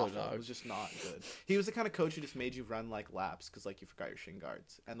just awful. It was just not good. He was the kind of coach who just made you run like laps because like you forgot your shin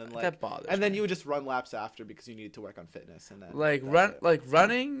guards, and then like that bothers and then you would just run laps after because you needed to work on fitness, and then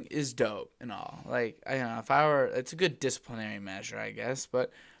running is dope and all. Like I don't know if I were, it's a good disciplinary measure, I guess,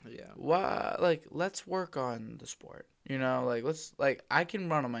 but let's work on the sport. I can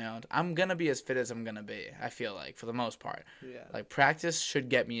run on my own. I'm gonna be as fit as I'm gonna be. I feel like for the most part. Yeah. Like practice should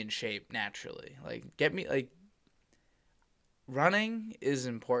get me in shape naturally. Running is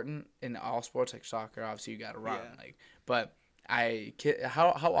important in all sports, like soccer. Obviously, you gotta run. Yeah.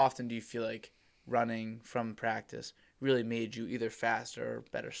 How often do you feel like running from practice really made you either faster or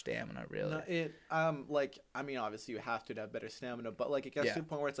better stamina? Really? No, obviously you have to have better stamina, but like it gets to a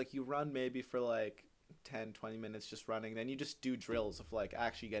point where it's like you run maybe for like 10-20 minutes just running, then you just do drills of like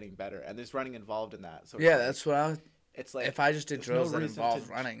actually getting better, and there's running involved in that. So that's what it's like. If I just did drills that involved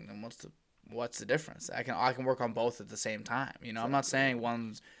running, then what's the difference? I can work on both at the same time. Exactly. I'm not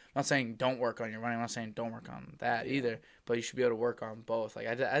saying don't work on your running. I'm not saying don't work on that either. But you should be able to work on both. Like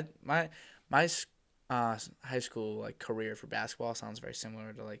my high school like career for basketball sounds very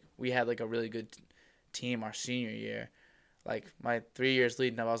similar to like we had like a really good team our senior year. Like my 3 years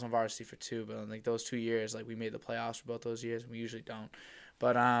leading up, I was on varsity for 2, but like those 2 years, like we made the playoffs for both those years. We usually don't,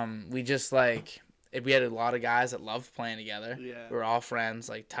 but we just like we had a lot of guys that loved playing together. Yeah, we were all friends,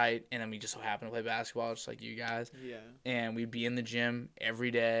 like tight, and then we just so happened to play basketball, just like you guys. Yeah, and we'd be in the gym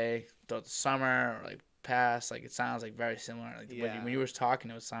every day throughout the summer or like past. Like it sounds like very similar. Like when you were talking,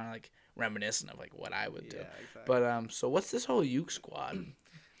 it was sounding like reminiscent of like what I would do. Yeah, exactly. But so what's this whole Uke Squad?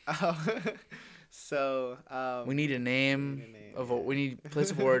 So we need a name we need place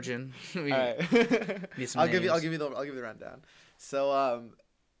of origin. All right. I'll give you the rundown. So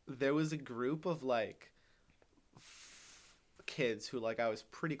there was a group of like kids who like I was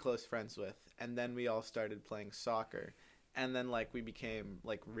pretty close friends with, and then we all started playing soccer, and then like we became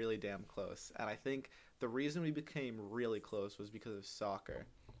like really damn close. And I think the reason we became really close was because of soccer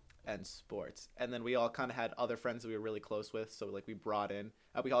and sports, and then we all kind of had other friends that we were really close with, so like we brought in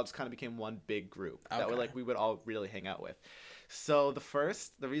we all just kind of became one big group that we would all really hang out with. So the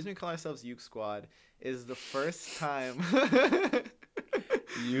reason we call ourselves Uke Squad is the first time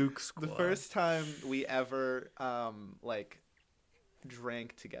Uke Squad, the first time we ever like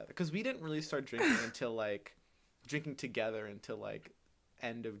drank together, because we didn't really start drinking until like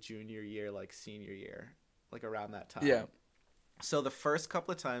end of junior year, like senior year, like around that time. Yeah. So the first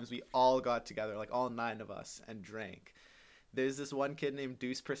couple of times we all got together, like all 9 of us, and drank. There's this one kid named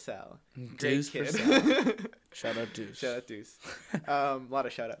Deuce Purcell. Great kid. Shout out Deuce. Shout out Deuce. A lot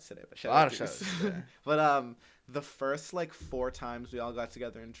of shout outs today, but shout out Deuce. But the first like 4 times we all got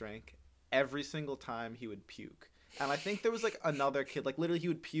together and drank, every single time he would puke. And I think there was like another kid, like literally he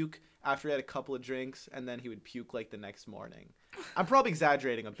would puke after he had a couple of drinks, and then he would puke like the next morning. I'm probably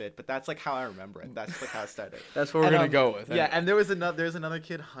exaggerating a bit, but that's like how I remember it. That's like how it started. That's what we're gonna go with. Yeah, and there's another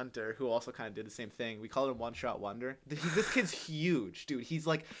kid, Hunter, who also kind of did the same thing. We called him One Shot Wonder. This kid's huge, dude. He's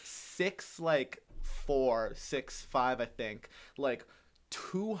like 6'4", 6'5", I think. Like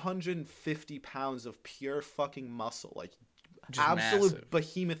 250 pounds of pure fucking muscle, like just absolute massive.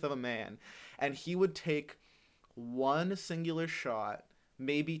 Behemoth of a man. And he would take one singular shot,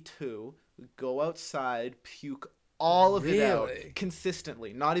 maybe two, go outside, puke all of it out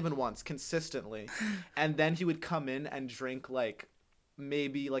consistently, not even once, consistently. And then he would come in and drink like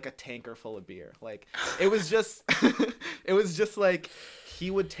maybe like a tanker full of beer. Like it was just like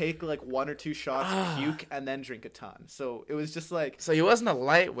he would take like one or two shots, puke, and then drink a ton. So it was just like, so he wasn't a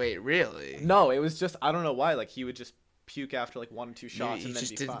lightweight, really. No, it was just, I don't know why, like he would just puke after like one or two shots, and then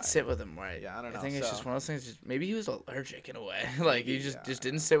just be didn't fine. sit with him right. Yeah, I don't know. I think it's just one of those things. Just, maybe he was allergic in a way. Like he just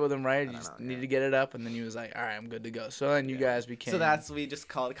didn't sit with him right. He just needed to get it up, and then he was like, "All right, I'm good to go." So then you guys became. So we just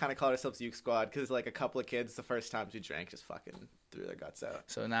called ourselves Uke Squad, because like a couple of kids, the first times we drank, just fucking threw their guts out.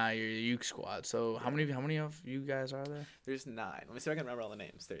 So now you're Uke Squad. So how many of you guys are there? There's 9. Let me see if I can remember all the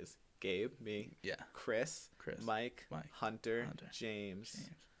names. There's Gabe, me, Chris, Mike, Hunter, James,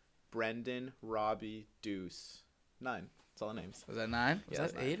 Brendan, Robbie, Deuce. 9. That's all the names. Was that 9? Was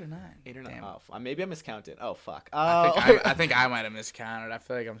that 9. 8 or 9? 8 or 9. Oh, maybe I miscounted. Oh, fuck. I think I might have miscounted. I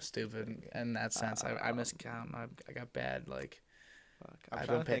feel like I'm stupid in that sense. I miscount. I got bad, like... I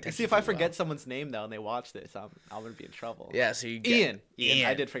don't pay attention. See, if I forget someone's name though and they watch this, I'm gonna be in trouble. Yeah, so you get Ian.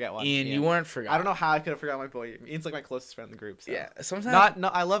 I did forget one. Ian, you weren't forgotten. I don't know how I could have forgotten my boy. Ian's like my closest friend in the group. So. Yeah, sometimes. No,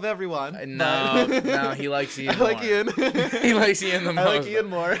 I love everyone. No, he likes Ian. I like Ian. He likes Ian the most. I like Ian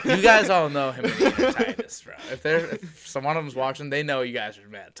more. You guys all know him and Ian are tightest, bro. If someone of them's watching, they know you guys are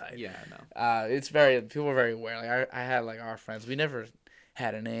mad tight. Yeah, I know. People are very aware. Like I had like our friends. We never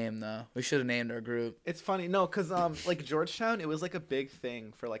had a name though. We should have named our group. It's funny, no, cause like Georgetown, it was like a big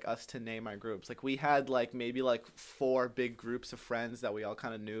thing for like us to name our groups. Like we had like maybe like 4 big groups of friends that we all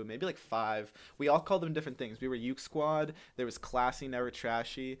kind of knew, maybe like 5. We all called them different things. We were Uke Squad. There was Classy Never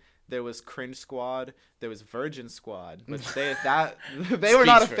Trashy. There was Cringe Squad. There was Virgin Squad, which they were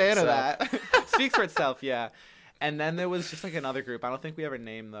not a fan of that. Speaks for itself, yeah. And then there was just like another group. I don't think we ever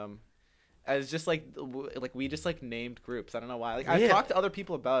named them. As just like we just like named groups. I don't know why. Like I talked to other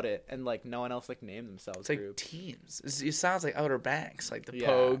people about it, and like no one else like named themselves. It's like groups. Teams. It sounds like Outer Banks, like the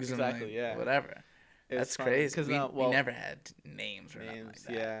Pogues exactly, and like whatever. That's crazy. Because we never had names or nothing like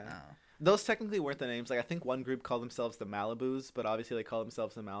that. Yeah. No. Those technically weren't the names. Like I think one group called themselves the Malibus, but obviously they call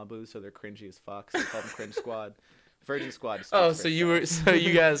themselves the Malibus, so they're cringy as fuck. So they call them Cringe Squad. Virgin Squad. So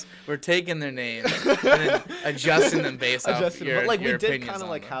you guys were taking their names and then adjusting them based off your but like your we did kind of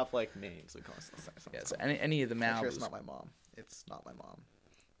like have like names. We call yeah. So any of the Malibus. Sure it's not my mom. It's not my mom.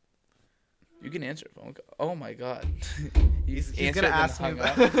 You can answer a phone call. Oh my god. He's gonna ask me.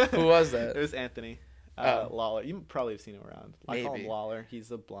 Who was that? It was Anthony. Lawler. You probably have seen him around. Maybe. I call him Lawler.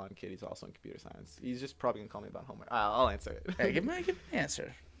 He's a blonde kid. He's also in computer science. He's just probably gonna call me about homework. I'll answer it. Hey, give me an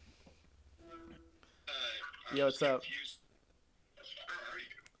answer. Yo, what's up?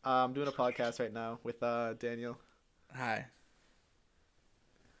 I'm doing a podcast right now with Daniel. Hi.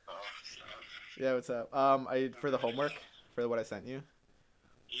 Yeah, what's up? For the homework, for what I sent you.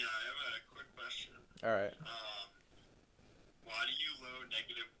 Yeah, I have a quick question. All right. Why do you load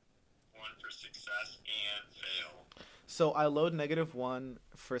 -1 for success and fail? So I load -1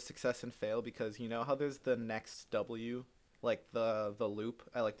 for success and fail because you know how there's the next W, like the loop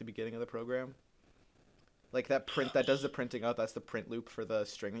at like the beginning of the program. Like that print that does the printing out, that's the print loop for the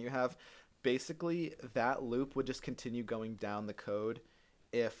string that you have. Basically, that loop would just continue going down the code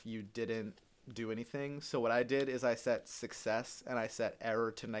if you didn't do anything. So what I did is I set success and I set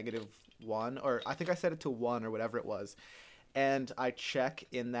error to -1, or I think I set it to 1 or whatever it was. And I check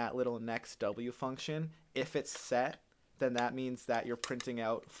in that little next W function. If it's set, then that means that you're printing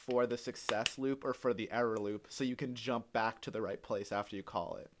out for the success loop or for the error loop, so you can jump back to the right place after you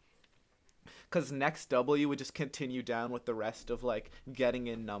call it. Because next W would just continue down with the rest of like getting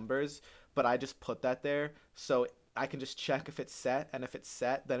in numbers, but I just put that there so I can just check if it's set, and if it's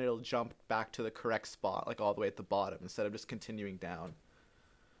set, then it'll jump back to the correct spot, like all the way at the bottom, instead of just continuing down.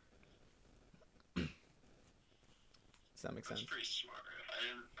 Does that make sense? That's pretty smart. I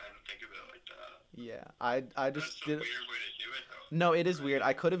didn't think of it like that. Yeah, I just That's a weird way to do it, though. No, it is weird.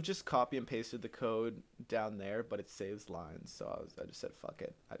 I could have just copy and pasted the code down there, but it saves lines, so I just said fuck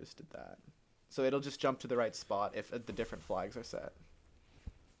it. I just did that. So it'll just jump to the right spot if the different flags are set.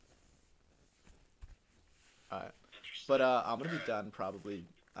 Alright. But I'm gonna be done probably,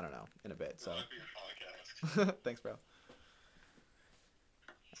 I don't know, in a bit, so. Thanks, bro.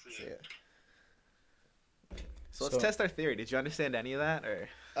 See ya. So let's test our theory. Did you understand any of that, or?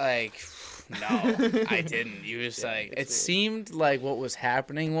 Like, no, I didn't. You just it seemed like what was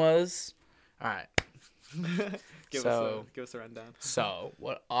happening was, all right. Give us a rundown. So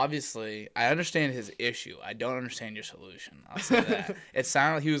what? Obviously, I understand his issue. I don't understand your solution. I'll say that. It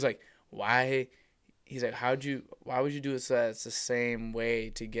sounded like he was like, why? He's like, why would you do it so that it's the same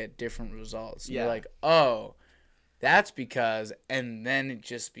way to get different results? And you're like, oh, that's because, and then it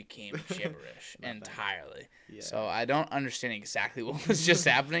just became gibberish entirely. Yeah. So I don't understand exactly what was just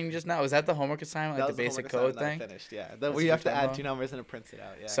happening just now. Was that the homework assignment, like the basic code thing? I finished, yeah. Where you have to add 2 numbers and it prints it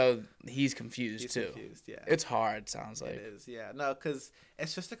out, yeah. So he's confused too. Yeah. It's hard, sounds like. It is, yeah. No, because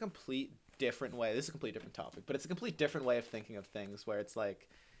it's just a complete different way. This is a complete different topic, but it's a complete different way of thinking of things where it's like,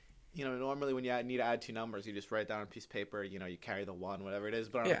 you know, normally when you need to add 2 numbers, you just write down on a piece of paper, you know, you carry the 1, whatever it is.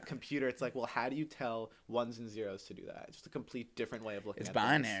 But on a computer, it's like, well, how do you tell ones and zeros to do that? It's just a complete different way of looking at it. It's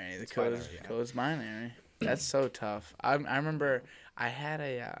binary. The code's binary. That's so tough. I remember I had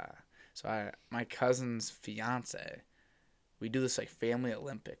my cousin's fiance. We do this like family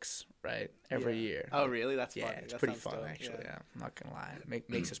Olympics, right? Every year. Oh, really? That's fun. Yeah, it's pretty fun actually. Yeah, I'm not gonna lie. It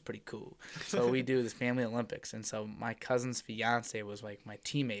makes us pretty cool. So we do this family Olympics, and so my cousin's fiance was like my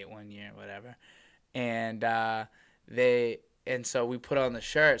teammate one year, whatever, and so we put on the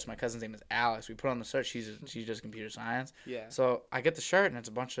shirts. My cousin's name is Alex. We put on the shirt. She does computer science. Yeah. So I get the shirt, and it's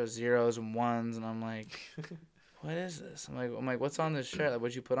a bunch of zeros and ones, and I'm like, what is this? I'm like, what's on this shirt? Like,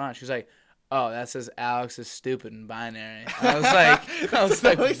 what'd you put on? She's like, oh, that says Alex is stupid and binary. I was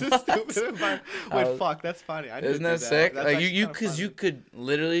like, what? Stupid and binary. Wait, fuck, that's funny. Isn't that sick? Like you could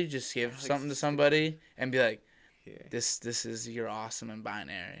literally just give something to somebody and be like, this is you're awesome and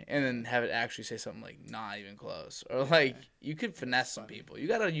binary, and then have it actually say something like not even close, or like you could finesse some people. You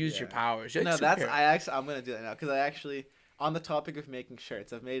gotta use your powers. I'm gonna do that now because I actually. On the topic of making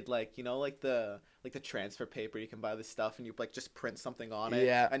shirts, I've made like, you know, like the transfer paper, you can buy this stuff and you like just print something on it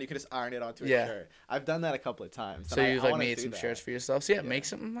and you can just iron it onto a shirt. I've done that a couple of times. So you've like made some shirts for yourself. So make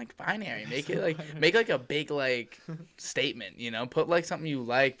something like binary. Make it like make like a big like statement, you know, put like something you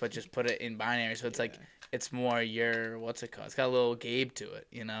like but just put it in binary so it's like it's more your what's it called? It's got a little Gabe to it,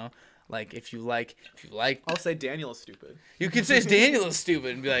 you know? Like if you like I'll say Daniel is stupid. You could say Daniel is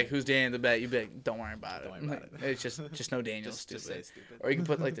stupid and be like, who's Daniel the bet? You'd be like, don't worry about it. It's just no Daniel stupid. Just say stupid. Or you can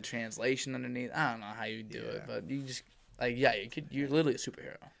put like the translation underneath. I don't know how you do it, but you just like you're literally a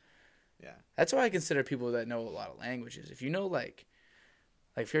superhero. Yeah. That's why I consider people that know a lot of languages. If you know like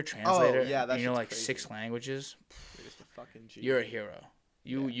if you're a translator and you know like crazy. 6 languages, you're just a fucking G. You're a hero.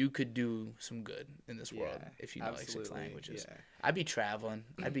 You could do some good in this world if you know like 6 languages. Yeah. I'd be traveling.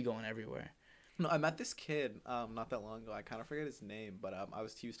 I'd be going everywhere. No, I met this kid not that long ago. I kind of forget his name, but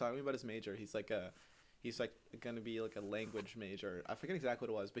he was talking to me about his major. He's gonna be like a language major. I forget exactly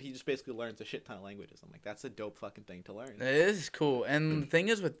what it was, but he just basically learns a shit ton of languages. I'm like, that's a dope fucking thing to learn. It is cool. And the thing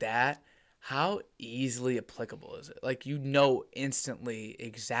is with that, how easily applicable is it? Like you know instantly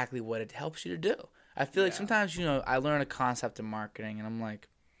exactly what it helps you to do. I feel like sometimes, you know, I learn a concept in marketing and I'm like,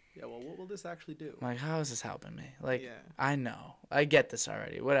 yeah, well, what will this actually do? I'm like, how is this helping me? Like, I know. I get this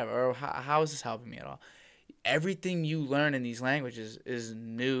already. Whatever. Or how is this helping me at all? Everything you learn in these languages is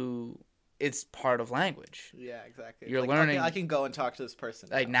new. It's part of language. Yeah, exactly. You're learning. I can go and talk to this person.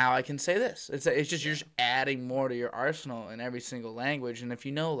 Like, now I can say this. It's just you're just adding more to your arsenal in every single language. And if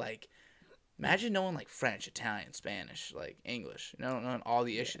you know, like, imagine knowing like French, Italian, Spanish, like English, knowing all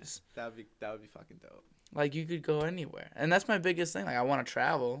the issues. That would be fucking dope. Like you could go anywhere, and that's my biggest thing. Like I want to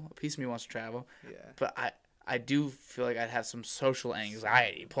travel. A piece of me wants to travel. Yeah. But I do feel like I'd have some social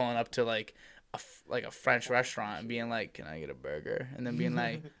anxiety pulling up to like a French restaurant and being like, "Can I get a burger?" And then being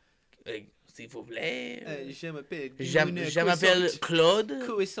like s'il vous plaît. Je m'appelle Claude.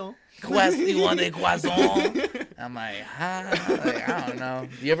 Croissant. You want a croissant? I'm like, like, I don't know.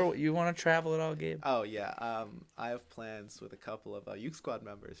 You want to travel at all, Gabe? Oh yeah. I have plans with a couple of Uke Squad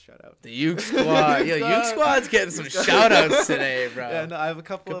members. Shout out. The Uke Squad. Yo, Uke Squad's getting some shout outs today, bro. Yeah, no, I have a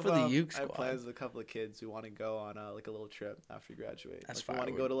couple of the Uke Squad. I have plans with a couple of kids who want to go on like a little trip after we graduate. That's fine. We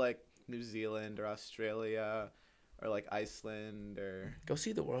want to go to like New Zealand or Australia. Or like Iceland or go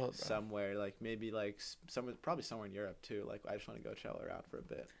see the world, bro. Somewhere like maybe like probably somewhere in Europe too. Like I just want to go travel around for a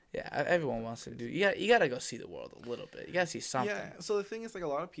bit. Yeah, everyone wants to do. You gotta go see the world a little bit. You gotta see something. Yeah. So the thing is, like a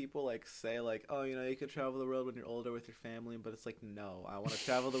lot of people like say like, oh, you know, you could travel the world when you're older with your family, but it's like no, I want to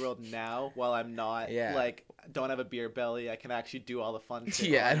travel the world now while I'm not like don't have a beer belly. I can actually do all the fun shit.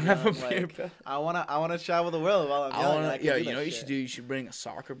 Yeah, I don't have a beer belly. I wanna travel the world while I'm young. You know what you should do? You should bring a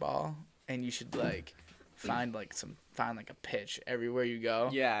soccer ball and you should like find like some find like a pitch everywhere you go.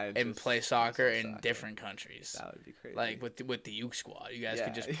 Yeah, and play soccer in different countries. That would be crazy. Like with the Uke squad, you guys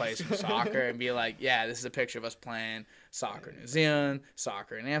could just play some soccer and be like, yeah, this is a picture of us playing soccer in New Zealand,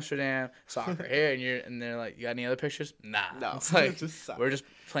 soccer in Amsterdam, soccer here, and they're like, you got any other pictures? Nah. No, it's like just we're just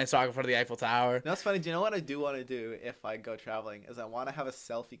playing soccer in front of the Eiffel Tower. That's funny. Do you know what I do want to do if I go traveling? Is I want to have a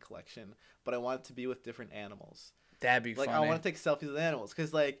selfie collection, but I want it to be with different animals. That'd be like funny. I want to take selfies with animals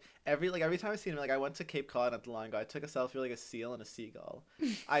because every time I see them, like I went to Cape Cod at the Lion Guard, I took a selfie with like a seal and a seagull.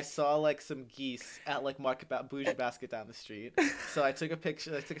 I saw like some geese at like Bougie Basket down the street, so I took a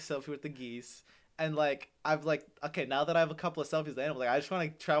selfie with the geese. And like I've like okay now that I have a couple of selfies with animals, like I just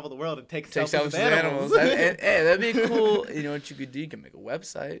want to travel the world and take selfies with animals. Hey, that'd be cool. You know what you could do? You can make a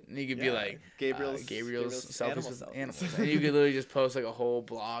website, and you could be like Gabriel's selfies with animals, and you could literally just post like a whole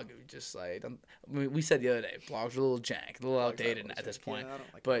blog of just like we said the other day, blogs are a little jank, a little outdated at this point.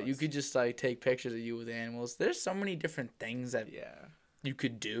 But you could just like take pictures of you with animals. There's so many different things that you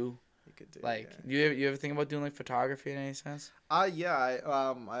could do. You ever think about doing like photography in any sense? Yeah.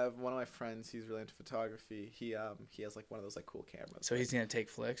 I have one of my friends. He's really into photography. He has like one of those like cool cameras. So he's gonna take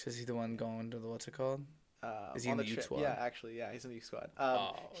flicks. Is he the one going to the what's it called? Is he in the Uke squad? Yeah, actually, yeah, he's in the Uke squad.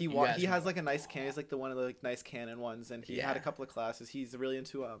 He has like a nice Canon. He's like the one of the like nice Canon ones, and he had a couple of classes. He's really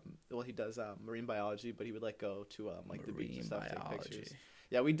into he does marine biology, but he would like go to like the beach and stuff, take pictures.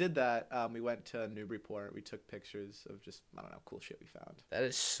 Yeah, we did that. We went to Newburyport. We took pictures of just, I don't know, cool shit we found. That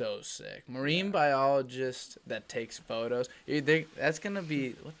is so sick. Marine biologist that takes photos. You think that's going to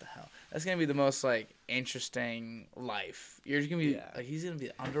be, what the hell? That's going to be the most, like, interesting life. You're going to be, like, he's going to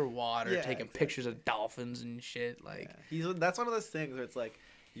be underwater taking pictures of dolphins and shit. Like, that's one of those things where it's like,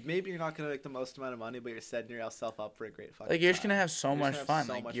 maybe you're not going to make the most amount of money, but you're setting yourself up for a great fucking like, you're just going to have so much fun.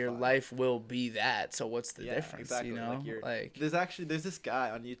 Like, your life will be that. So what's the difference, exactly. You know? Like, there's this guy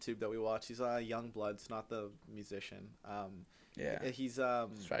on YouTube that we watch. He's Youngbloods, not the musician. He's I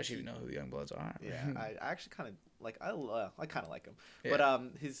should know who the Youngbloods are. Yeah, I actually kind of like I kind of like him. Yeah. But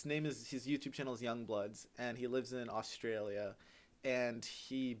his YouTube channel is Youngbloods, and he lives in Australia, and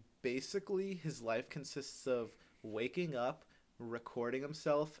he basically his life consists of waking up, recording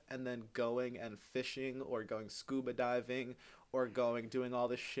himself, and then going and fishing or going scuba diving or doing all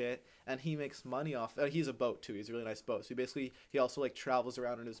this shit, and he makes money off he's a boat too. He's a really nice boat, so he also like travels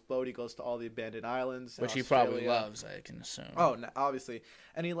around in his boat. He goes to all the abandoned islands, which he probably loves, I can assume. Oh no, obviously.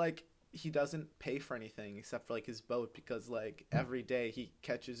 And he doesn't pay for anything except for like his boat, because like every day he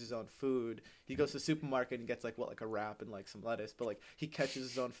catches his own food. He goes to the supermarket and gets like a wrap and like some lettuce, but like he catches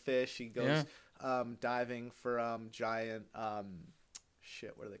his own fish. He goes diving for giant what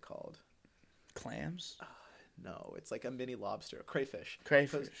are they called? Clams? No, it's like a mini lobster, crayfish.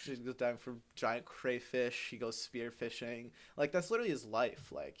 He goes diving for giant crayfish. He goes spear fishing. Like that's literally his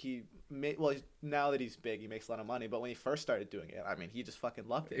life. Like now that he's big, he makes a lot of money. But when he first started doing it, I mean, he just fucking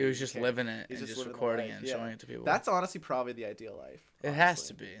loved it. He was just living it and just recording it and showing it to people. That's honestly probably the ideal life. It has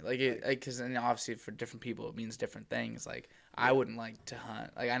to be because obviously for different people it means different things. Like I wouldn't like to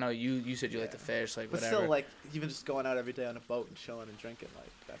hunt. Like I know you said you like to fish, like whatever. But still, like even just going out every day on a boat and chilling and drinking, like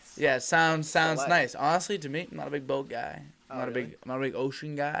that's. Yeah, it sounds nice. Honestly, to me, I'm not a big boat guy. I'm not a big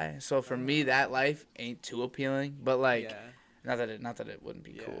ocean guy. So for me, that life ain't too appealing. But like, not that it wouldn't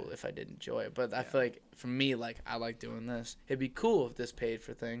be cool if I did enjoy it. But I feel like for me, like I like doing this. It'd be cool if this paid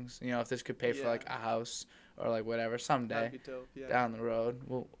for things. You know, if this could pay for like a house or like whatever someday. That'd be dope. Yeah. Down the road.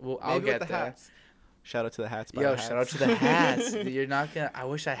 I'll get there. Hats. Shout out to the hats. Shout out to the hats. You're not gonna. I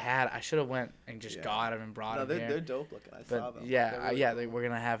wish I had. I should have went and just got them and brought them here. They're dope looking. I saw them. We're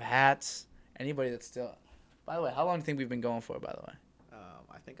gonna have hats. Anybody that's still. By the way, how long do you think we've been going for? By the way.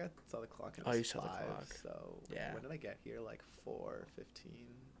 I think I saw the clock. It was you saw 5, the clock. So when did I get here? Like 4:15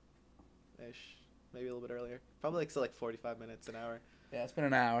 ish, maybe a little bit earlier. Probably like 45 minutes, an hour. Yeah, it's been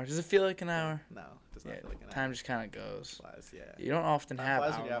an hour. Does it feel like an hour? No, it does not feel like an hour. Time just kind of goes. Flies, yeah. You don't often have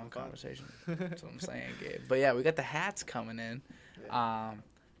hour-long conversations. That's what I'm saying, Gabe. But yeah, we got the hats coming in. Yeah.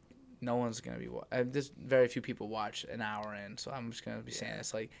 No one's gonna be. There's very few people watch an hour in, so I'm just gonna be saying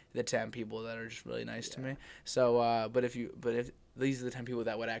it's like the 10 people that are just really nice to me. So, but if these are the 10 people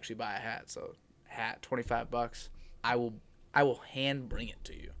that would actually buy a hat, so hat $25, I will hand bring it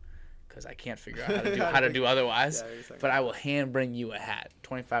to you. Because I can't figure out how to do otherwise, but I will hand bring you a hat.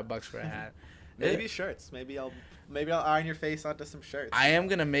 $25 for a hat. Maybe shirts. Maybe I'll iron your face onto some shirts. I am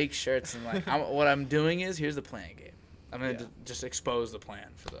gonna make shirts and like what I'm doing is here's the plan, Gabe. I'm gonna just expose the plan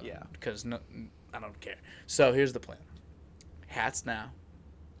for because I don't care. So here's the plan. Hats now,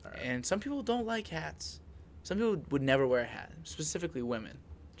 and some people don't like hats. Some people would never wear a hat. Specifically women,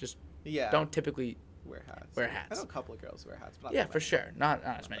 just don't typically. Wear hats. I know a couple of girls wear hats. But not for sure. Not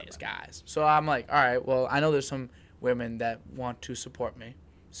as many as guys. So I'm like, all right, well, I know there's some women that want to support me.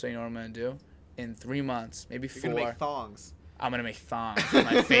 So you know what I'm going to do? In 3 months, maybe 4. You're gonna make thongs. I'm going to make thongs with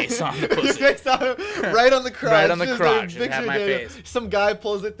my face on the pussy. Right on the crotch. Right on the crotch. Just have my face. Some guy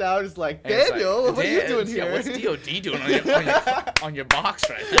pulls it down. He's like, Daniel, what are you doing here? Yeah, what's DOD doing on your box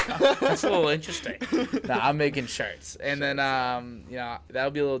right now? That's a little interesting. Nah, I'm making shirts. And then, you know, that'll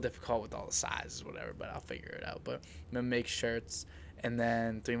be a little difficult with all the sizes, whatever, but I'll figure it out. But I'm going to make shirts. And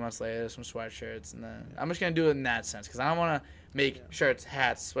then 3 months later, some sweatshirts. And then I'm just going to do it in that sense. Because I don't want to make shirts,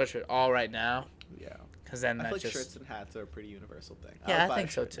 hats, sweatshirt all right now. Yeah. Because then I feel like just... shirts and hats are a pretty universal thing. Yeah, I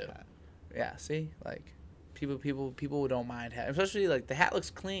think so too. Yeah, see? Like, people don't mind hat. Especially, like, the hat looks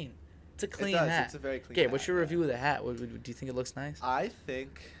clean. It's a clean hat. It's a very clean hat. What's your review of the hat? Do you think it looks nice? I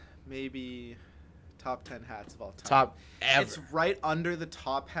think maybe top 10 hats of all time. Top ever. It's right under the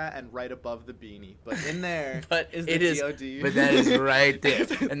top hat and right above the beanie. But in there is it the is, DOD. But that is right there.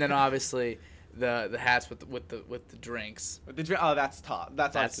 And then, obviously... The hats with the drinks. Oh, that's top.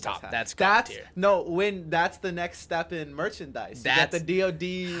 That's top. That's tier. No, that's the next step in merchandise. That's the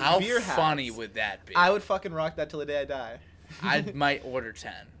DOD how beer hats. How funny would that be? I would fucking rock that till the day I die. I might order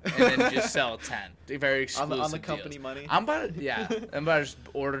 10 and then just sell 10. Very exclusive on the company deals. Money. I'm about to just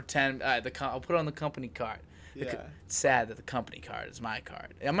order 10. I'll put it on the company card. Yeah. It's sad that the company card is my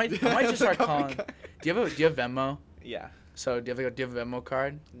card. I might just start calling. Do you have Venmo? Yeah. So do you have a Venmo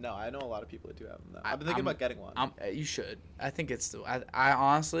card? No, I know a lot of people that do have them. Though. I've been thinking about getting one. You should. I think it's I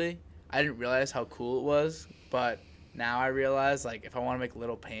honestly, I didn't realize how cool it was, but now I realize, like, if I want to make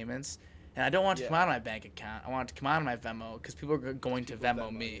little payments, and I don't want it to come out of my bank account, I want it to come out of my Venmo, because people are going to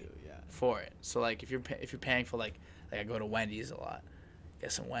Venmo me for it. So, like, if you're paying for, like I go to Wendy's a lot,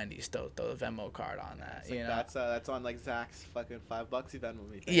 get some Wendy's, throw the Venmo card on that. Like, you know, that's on like Zach's fucking $5 he Venmo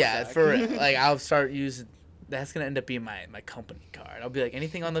me. Yeah, Zach. for like I'll start using. That's gonna end up being my company card. I'll be like,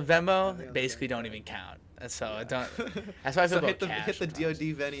 anything on the Venmo basically don't even count. So I don't. That's why I feel about cash. Hit the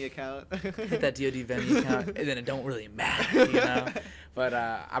DOD Venny account. Hit that DOD Venny account, and then it don't really matter, you know. But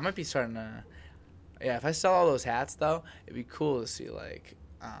I might be starting to. Yeah, if I sell all those hats though, it'd be cool to see, like,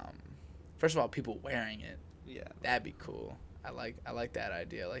 first of all, people wearing it. Yeah. That'd be cool. I like that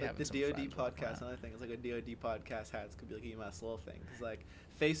idea. Like having the some DOD friends podcast. Another thing is, like, a DOD podcast hats could be like a UMass Lowell thing. Cause like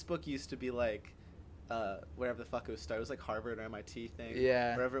Facebook used to be like. Wherever the fuck it was started. It was like Harvard or MIT thing.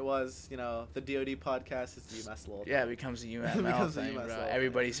 Yeah. Wherever it was, you know, the DOD podcast is the UMass Lowell thing. Yeah, it becomes a UMass thing, bro.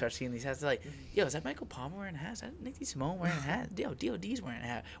 Everybody starts seeing these hats. They're like, yo, is that Michael Palmer wearing a hat? Is that Nicky Simone wearing a hat? Yo, DOD's wearing a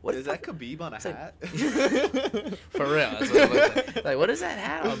hat. What is that Khabib on a hat? Like, for real. That's what it looks like. Like, what is that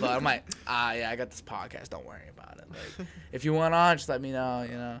hat all about? I'm like, yeah, I got this podcast. Don't worry about it. Like, if you want on, just let me know,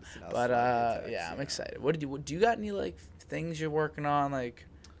 you know. But, yeah, I'm excited. Do you got any, like, things you're working on, like,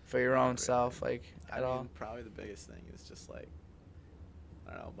 for your own self, like, at all? Probably the biggest thing is just, like,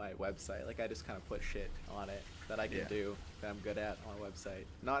 I don't know, my website. Like, I just kind of put shit on it that I can do, that I'm good at on my website.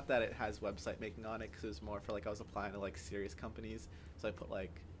 Not that it has website making on it, because it was more for, like, I was applying to, like, serious companies. So I put,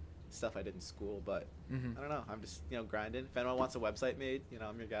 like, stuff I did in school. But, I don't know. I'm just, you know, grinding. If anyone wants a website made, you know,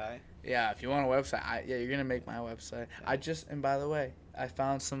 I'm your guy. Yeah, if you want a website, you're going to make my website. Yeah. And by the way, I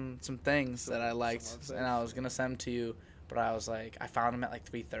found some things that I liked, and I was going to send them to you. But I was like, I found him at like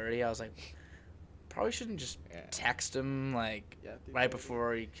 3:30. I was like, probably shouldn't just text him like right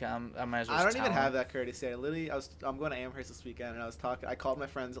before he come. I might as well. I don't even have that courtesy. I'm going to Amherst this weekend, and I called my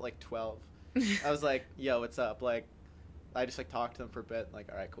friends at like 12. I was like, yo, what's up? Like, I just like talked to them for a bit. Like,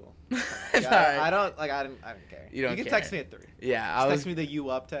 all right, cool. I don't care. You can text me at 3. Yeah, text me the you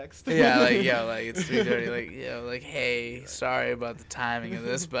up text. Yeah, like, yo, like it's 3:30. Like, yo, like, hey, sorry about the timing of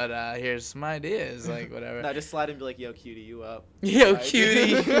this, but here's some ideas, like whatever. No, just slide and be like, yo, cutie, you up? Yo,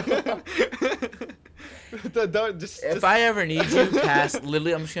 cutie. If I ever need you past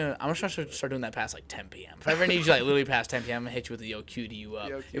literally, I'm just gonna start doing that past like 10 p.m. If I ever need you like literally past 10 p.m., I'm gonna hit you with a yo cutie you up.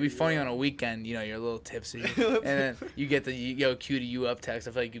 It'd be funny on a weekend, you know, you're a little tipsy, and then you get the yo cutie you up text.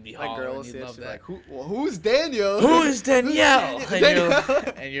 I feel like you'd be hollering. You'd love that. Like, who's Daniel? Who is Danielle?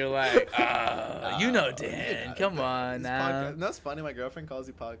 And you're like, you know Dan. Come on now. That's funny. My girlfriend calls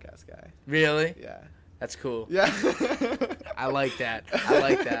you podcast guy. Really? Yeah. That's cool. Yeah. I like that.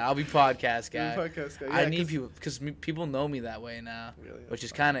 I'll be podcast guy. Yeah, I need people, because people know me that way now, really? Which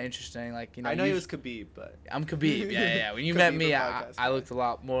is kind of interesting. Like, you know, I know you was Khabib, but I'm Khabib. Yeah. When you met me, I looked a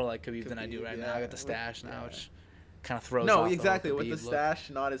lot more like Khabib than I do right now. I got the stash now, which kind of throws off. No, exactly. With the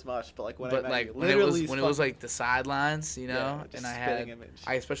stash, not as much. But like when I met you, when it was like the sidelines, you know, and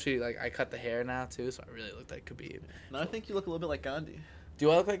I especially like I cut the hair now too, so I really looked like Khabib. No, I think you look a little bit like Gandhi. Do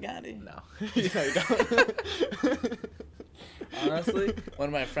I look like Gandhi? No. You don't. Honestly, one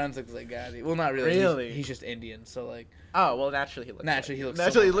of my friends looks like Gandhi. Well, not really. Really? He's just Indian, so like. Oh well, naturally he looks. He looks.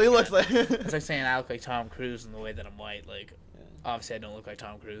 Naturally, he looks like. It's like saying I look like Tom Cruise in the way that I'm white. Like, obviously I don't look like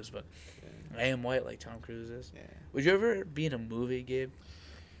Tom Cruise, but I am white like Tom Cruise is. Yeah. Would you ever be in a movie, Gabe?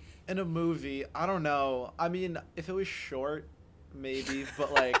 In a movie, I don't know. I mean, if it was short, maybe,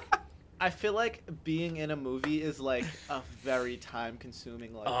 but like. I feel like being in a movie is like a very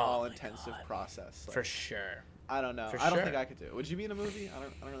time-consuming, like all-intensive process. Like, for sure. I don't know. I don't think I could do it. Would you be in a movie? I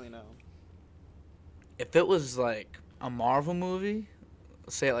don't really know. If it was like a Marvel movie,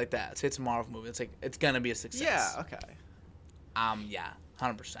 say it like that. Say it's a Marvel movie. It's like it's gonna be a success. Yeah. Okay. Yeah,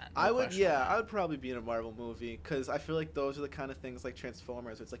 100%. I would probably be in a Marvel movie because I feel like those are the kind of things like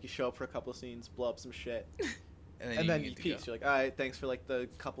Transformers. It's like you show up for a couple of scenes, blow up some shit. And then you peace. You're like, all right, thanks for like the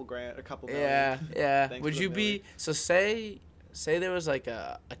couple grand, a couple million. Yeah. Would you be so? Say there was like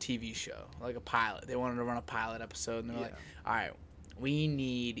a TV show, like a pilot. They wanted to run a pilot episode, and they're like, all right, we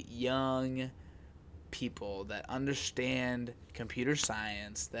need young people that understand computer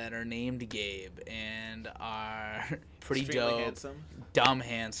science that are named Gabe and are pretty dope, handsome. Dumb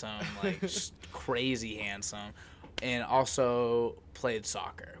handsome, like just crazy handsome. And also played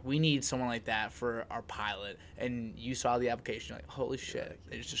soccer. We need someone like that for our pilot. And you saw the application, you're like, holy shit,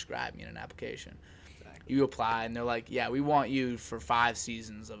 they just described me in an application. Exactly. You apply, and they're like, yeah, we want you for 5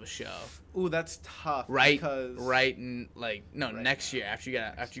 seasons of a show. Ooh, that's tough. Next year after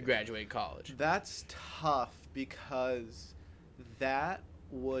you graduate college. That's tough because that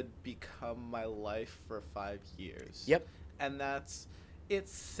would become my life for 5 years. Yep. And it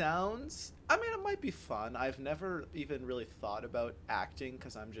sounds, I mean, it might be fun. I've never even really thought about acting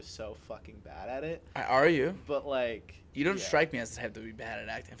because I'm just so fucking bad at it. Are you? But, like... You don't strike me as the type to be bad at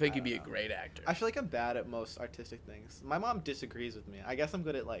acting. I feel like you'd be a great actor. I feel like I'm bad at most artistic things. My mom disagrees with me. I guess I'm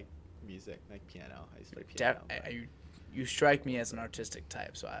good at, like, music, like piano. I used to play piano. You strike me as an artistic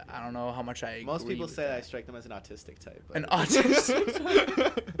type, so I don't know how much I Most agree people with say that. I strike them as an autistic type. An autistic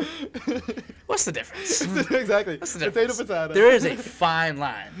type? What's the difference? Exactly. What's the difference? Potato. There is a fine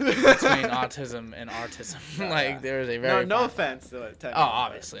line between autism and artism. Like, there is a very no offense to it.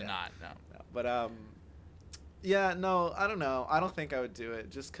 Obviously not. No. But, yeah, no, I don't know. I don't think I would do it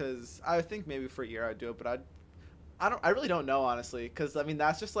just because I think maybe for a year I'd do it, but I really don't know, honestly, because I mean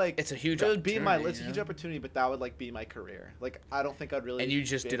that's just like it's a huge opportunity. It's a huge opportunity, but that would like be my career. Like I don't think I'd really. And you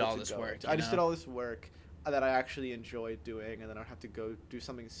just did all this work. I just did all this work that I actually enjoyed doing, and then I'd have to go do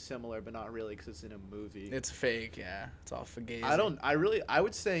something similar, but not really because it's in a movie. It's fake, yeah. It's all fugazi. I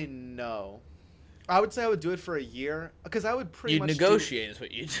would say no. I would say I would do it for a year because I would pretty much negotiate is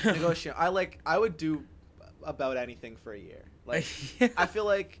what you do. Negotiate. I would do about anything for a year. Like I feel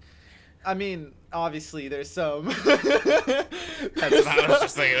like. I mean, obviously, there's some. That's what I was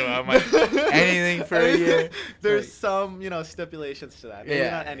just thinking about. Anything for a year. There's some, stipulations to that. Maybe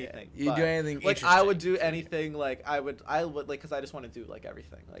not anything. You do anything. Like I would do anything. Like I would like because I just want to do like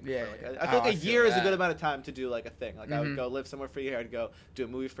everything. Like I feel like a year is a good amount of time to do like a thing. Like I would go live somewhere for a year. I'd go do a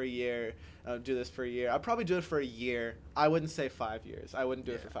movie for a year. Do this for a year. I'd probably do it for a year. I wouldn't say 5 years. I wouldn't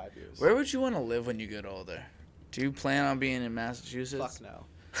do it for 5 years. Where would you want to live when you get older? Do you plan on being in Massachusetts? Fuck no.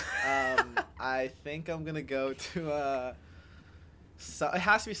 I think I'm gonna go to it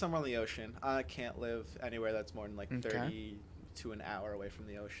has to be somewhere on the ocean. I can't live anywhere that's more than like 30 to an hour away from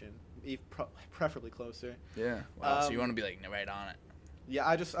the ocean, preferably closer. Yeah. Wow. So you want to be like right on it? Yeah.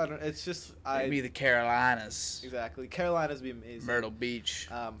 I don't. It's just maybe the Carolinas. Exactly. Carolinas would be amazing. Myrtle Beach.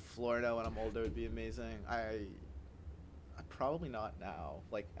 Florida when I'm older would be amazing. Probably not now,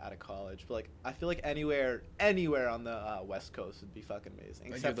 like out of college, but like I feel like anywhere on the West Coast would be fucking amazing,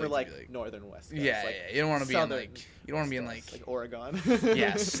 except for like northern West Coast. Yeah, like, yeah. You don't want to be in like like Oregon.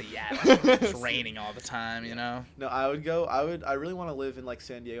 Yeah, Seattle. It's raining all the time, you know. No, I really want to live in like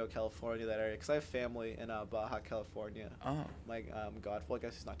San Diego, California, that area, because I have family in Baja, California. Oh. My I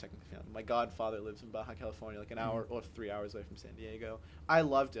guess he's not technically family. My godfather lives in Baja, California, like an hour or 3 hours away from San Diego. I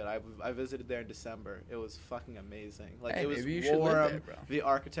loved it. I visited there in December. It was fucking amazing. Like it was warm. The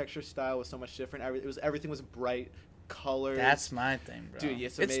architecture style was so much different. Everything was bright colors. That's my thing, bro. Dude,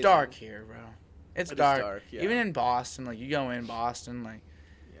 it's dark here, bro. It's dark. Yeah. Even in Boston, like you go in Boston, like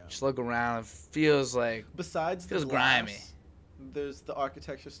just look around. It feels like feels grimy. There's the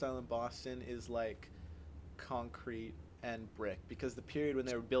architecture style in Boston is like concrete and brick, because the period when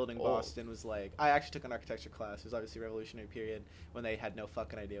they were building Boston was like, I actually took an architecture class. It was obviously a revolutionary period when they had no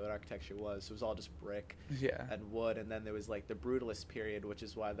fucking idea what architecture was. So it was all just brick and wood. And then there was like the brutalist period, which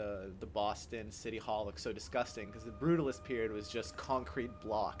is why the Boston City Hall looks so disgusting, because the brutalist period was just concrete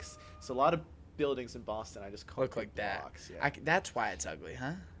blocks. So a lot of buildings in Boston are just concrete look like blocks. That. That's why it's ugly,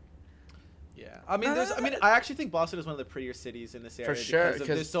 huh? Yeah, I mean, I actually think Boston is one of the prettier cities in this area. For sure, because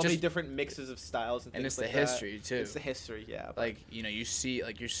there's so many different mixes of styles and things. And it's like the history too. It's the history, yeah. Like you see,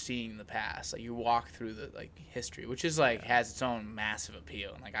 like you're seeing the past. Like you walk through the history, which is like has its own massive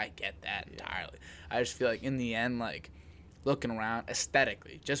appeal, and like I get that entirely. I just feel like in the end, like looking around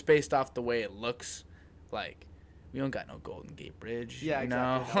aesthetically, just based off the way it looks, like. We don't got no Golden Gate Bridge. Yeah, you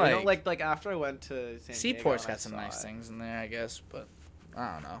exactly. know? No, we don't, like after I went to San Diego, Seaport's got some nice things in there, I guess, but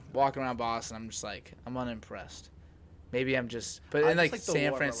I don't know. Walking around Boston, I'm just like I'm unimpressed. Maybe I'm just, but in like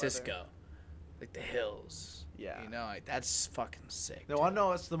San Francisco, like the hills. Yeah. You know, like that's fucking sick. No, I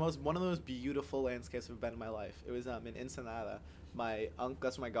know it's one of the most beautiful landscapes I've been in my life. It was in Ensenada.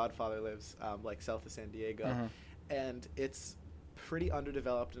 That's where my godfather lives, like south of San Diego, and it's pretty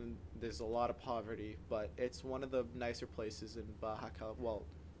underdeveloped and there's a lot of poverty, but it's one of the nicer places in Baja California. Well,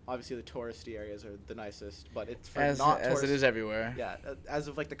 obviously the touristy areas are the nicest, but it's for as it is everywhere. Yeah, as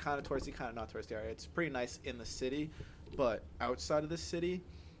of like the kind of touristy, kind of not touristy area, it's pretty nice in the city, but outside of the city,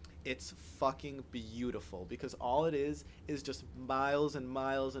 it's fucking beautiful because all it is just miles and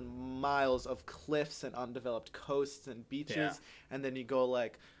miles and miles of cliffs and undeveloped coasts and beaches, and then you go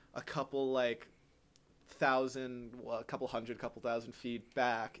like a couple thousand feet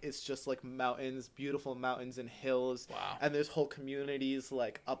back, it's just like mountains, beautiful mountains and hills. Wow. And there's whole communities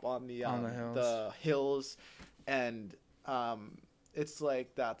like up on the hills, and it's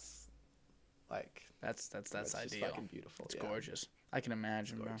like that's ideal. Just fucking beautiful. It's gorgeous. I can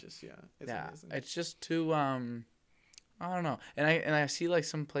imagine. It's gorgeous, bro. It's amazing. It's just too I don't know. And I see like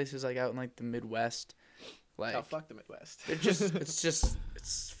some places like out in like the Midwest, like fuck the Midwest.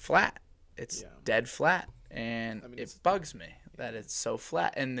 it's flat. It's dead flat, and it bugs me that it's so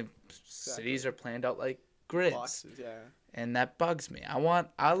flat, and the cities are planned out like grids. Boxes, and that bugs me.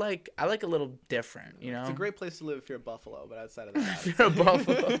 I like a little different, you know. It's a great place to live if you're a buffalo, but outside of that, if you're a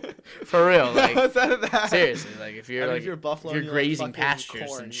buffalo, for real, like outside of that, seriously, like if you're if you're a buffalo, if you're grazing like pastures,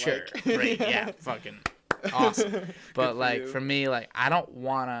 corn, then sure, like... great, yeah, fucking awesome. But like for me, like I don't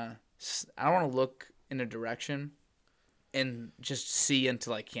wanna look in a direction and just see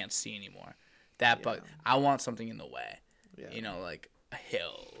until I can't see anymore. But I want something in the way, you know, like a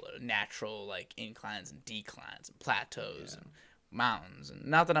hill, or natural like inclines and declines and plateaus and mountains. And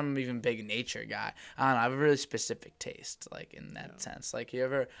not that I'm even a big nature guy. I don't know. I have a really specific taste, like in that sense. Like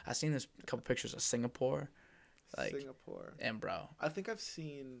I've seen this couple pictures of Singapore. Like Singapore. And bro, I think I've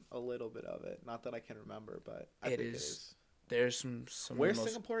seen a little bit of it. Not that I can remember, but I think it is. There's some. Where's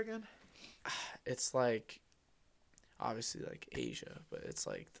Singapore again? It's like obviously like Asia, but it's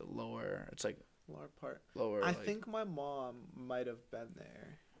like the lower. It's like lower part. I think my mom might have been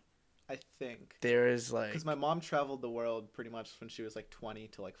there. I think there is like because my mom traveled the world pretty much when she was like 20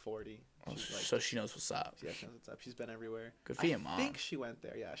 to like 40. So she knows what's up. Yeah, she knows what's up. She's been everywhere. Good for you, Mom. I think she went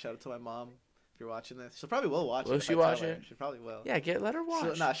there. Yeah, shout out to my mom. If you're watching this, she probably will watch it. Will she watch it? She probably will. Yeah, let her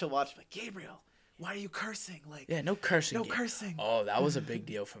watch. She'll watch. Like, Gabriel, why are you cursing? Like, yeah, no cursing. No cursing. Oh, that was a big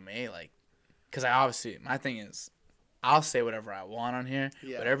deal for me. Like, because my thing is, I'll say whatever I want on here.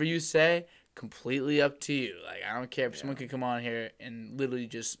 Yeah. Whatever you say, completely up to you. Like, I don't care if someone can come on here and literally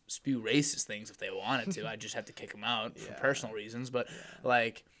just spew racist things if they wanted to. I just have to kick them out for personal reasons. But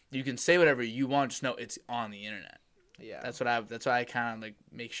like, you can say whatever you want. Just know it's on the internet. Yeah. That's why I kind of like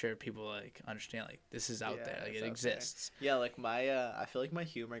make sure people like understand like this is out there. Like it exists. There. Yeah. Like I feel like my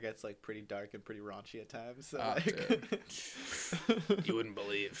humor gets like pretty dark and pretty raunchy at times. So you wouldn't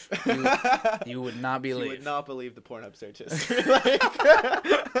believe. You would not believe. You would not believe the Pornhub searches.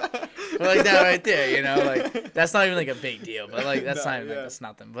 Like that right there, you know, like that's not even like a big deal, but like that's not even like that's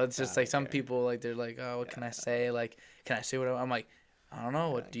nothing. But it's just like some people like they're like, oh, what can I say? Like, can I say what I'm like? I don't know.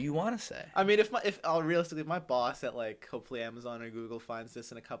 What do you want to say? I mean, if my boss at like hopefully Amazon or Google finds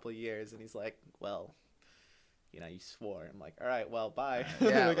this in a couple of years and he's like, well, you know, you swore. I'm like, all right, well, bye.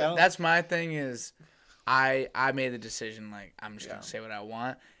 Yeah, like, that's my thing is, I made the decision like I'm just gonna say what I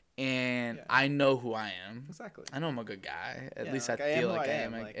want. And I know who I am. Exactly. I know I'm a good guy. At least I feel like I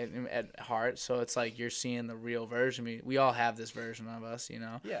am at heart. So it's like you're seeing the real version of me. We all have this version of us, you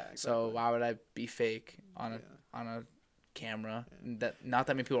know. Yeah. Exactly. So why would I be fake on a camera? That not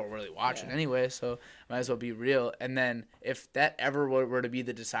that many people are really watching anyway. So might as well be real. And then if that ever were to be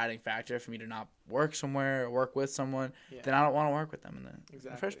the deciding factor for me to not work somewhere or work with someone, then I don't want to work with them in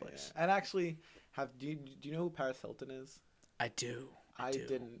the first place. Yeah. And actually, do you know who Paris Hilton is? I do. I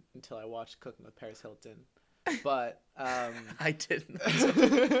didn't until I watched Cooking with Paris Hilton, but I didn't.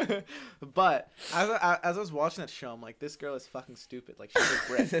 But as I was watching that show, I'm like, this girl is fucking stupid. Like she's a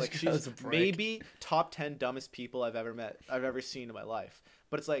brick. Like she's maybe top 10 dumbest people I've ever seen in my life.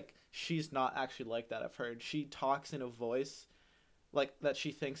 But it's like she's not actually like that. I've heard she talks in a voice like that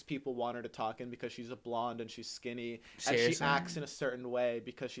she thinks people want her to talk in because she's a blonde and she's skinny. Seriously? And she acts in a certain way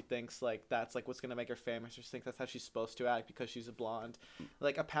because she thinks like that's like what's gonna make her famous, or she thinks that's how she's supposed to act because she's a blonde.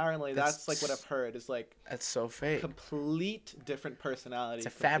 Like apparently that's like what I've heard is like that's so fake. Complete different personality. It's a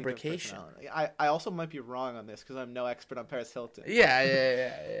fabrication. I also might be wrong on this because I'm no expert on Paris Hilton.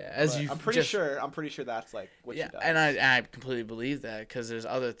 Yeah. I'm pretty sure that's like what she does. And I completely believe that because there's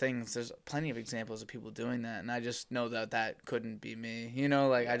other things. There's plenty of examples of people doing that, and I just know that couldn't be me. You know,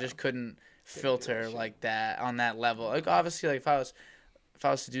 like I just couldn't filter like that on that level. Like obviously, like if I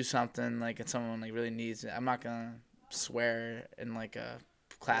was to do something like and someone like really needs it, I'm not gonna swear in like a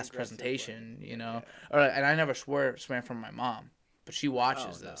class presentation, you know. And I never swear in front of my mom, but she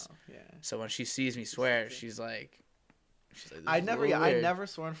watches this. Yeah. So when she sees me swear, she's like I never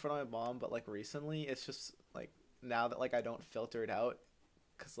swore in front of my mom, but like recently, it's just like now that like I don't filter it out,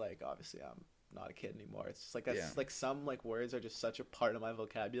 because like obviously I'm not a kid anymore. It's just like that's like some like words are just such a part of my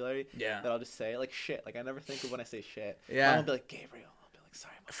vocabulary that I'll just say like shit. Like I never think of when I say shit. Yeah. I'll be like Gabriel. I'll be like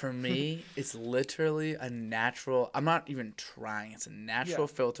sorry. Mom. For me, it's literally a natural. I'm not even trying. It's a natural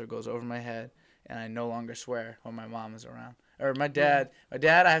filter goes over my head, and I no longer swear when my mom is around. Or my dad. My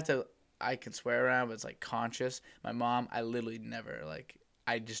dad, I can swear around, but it's like conscious. My mom, I literally never like.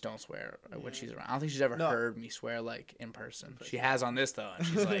 I just don't swear when she's around. I don't think she's ever heard me swear like in person. She has on this though, and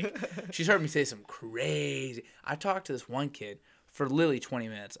she's like, she's heard me say some crazy. I talked to this one kid for literally 20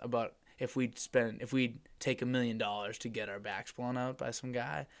 minutes about if we'd take $1 million to get our backs blown out by some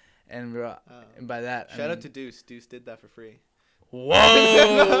guy, and by that, shout out to Deuce. Deuce did that for free. Whoa!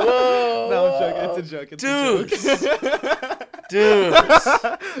 Whoa! No, I'm joking. It's a joke. Dude,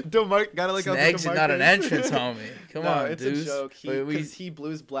 don't mark. Gotta like it's an exit, not an entrance, homie. Come on, it's dude. It's a joke. Because he blew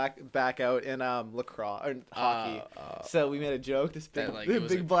his back out in lacrosse or hockey. So we made a joke. This big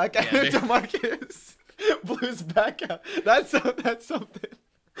black guy, DeMarcus, blew his back out. That's something.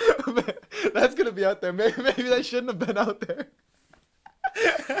 That's gonna be out there. Maybe that shouldn't have been out there.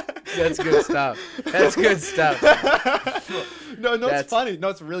 That's good stuff. That's good stuff. No, it's funny. No,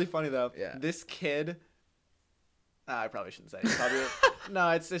 it's really funny though. Yeah. This kid. I probably shouldn't say it.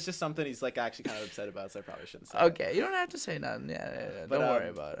 No, it's just something he's like actually kind of upset about, so I probably shouldn't say it. Okay, you don't have to say nothing. Yeah. But, don't worry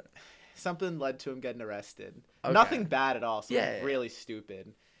about it. Something led to him getting arrested. Okay. Nothing bad at all. So really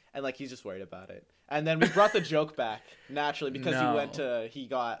stupid. And like he's just worried about it. And then we brought the joke back naturally because he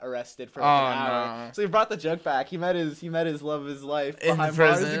got arrested for like an hour. No. So we brought the joke back. He met his love of his life behind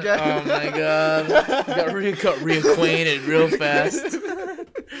bars again. Oh my god. Got reacquainted real fast.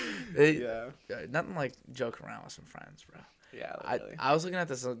 Nothing like joking around with some friends, bro. Yeah, literally. I was looking at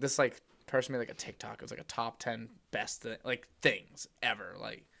this like person made like a TikTok. It was like a top 10 best things ever,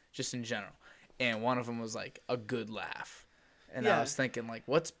 like just in general. And one of them was like a good laugh. And I was thinking like,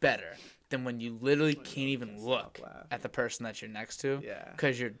 what's better than when you literally can't even look at the person that you're next to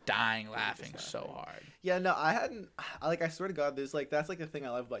because you're dying laughing so hard. Yeah, no, I swear to God, there's like that's like the thing I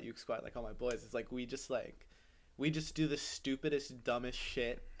love about Uke Squad, like all my boys. It's like we just do the stupidest, dumbest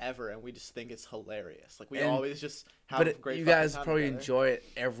shit ever, and we just think it's hilarious. Like we always just have a great. You guys time probably together. Enjoy it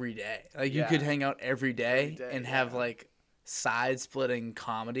every day. Like you could hang out every day and have like side-splitting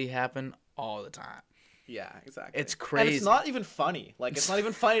comedy happen all the time. Yeah, exactly. It's crazy. And it's not even funny. Like it's not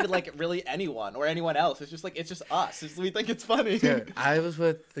even funny to like really anyone or anyone else. It's just us. We think it's funny. Dude, I was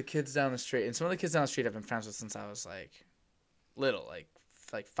with the kids down the street, and some of the kids down the street I've been friends with since I was like little, like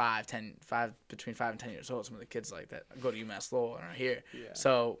between 5 and 10 years old. Some of the kids like that go to UMass Lowell and are here. Yeah.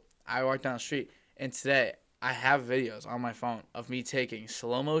 So I walked down the street, and today I have videos on my phone of me taking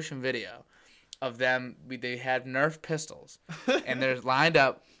slow motion video of them. They had Nerf pistols, and they're lined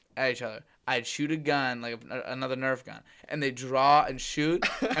up at each other. I'd shoot a gun, like another Nerf gun, and they draw and shoot,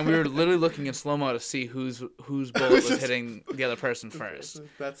 and we were literally looking in slow-mo to see whose bullet was hitting the other person first.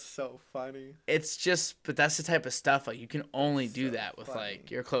 That's so funny. It's just, but that's the type of stuff, like, you can only do that with,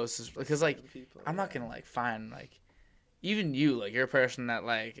 like, your closest, because, like, I'm not gonna, like, find, like, even you, like, you're a person that,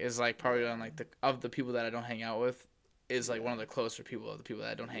 like, is, like, probably on, like, of the people that I don't hang out with, is, like, one of the closer people of the people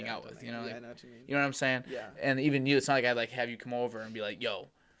that I don't hang out with, you know? Like, I know what you mean. You know what I'm saying? Yeah. And even you, it's not like I'd, like, have you come over and be like, yo,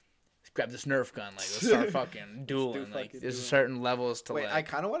 grab this Nerf gun, like let's start fucking dueling. Like there's certain levels to. Wait, like, I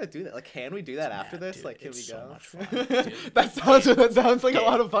kind of want to do that. Like, can we do that after this? Dude, like, can we go? So much fun, dude. that sounds like a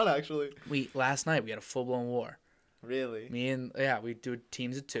lot of fun, actually. Last night we had a full blown war. Really? We do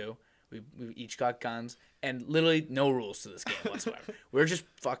teams of 2. We each got guns, and literally no rules to this game whatsoever. We're just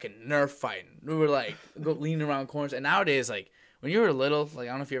fucking Nerf fighting. We were like leaning around corners, and nowadays like when you were little, like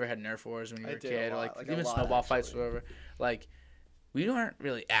I don't know if you ever had Nerf wars when you were a kid, or like even snowball fights or whatever, like. we weren't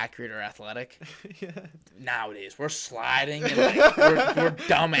really accurate or athletic. Yeah. Nowadays, we're sliding and like, we're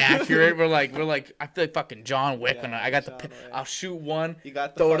dumb accurate. We're like I feel like fucking John Wick when I got I'll shoot one, you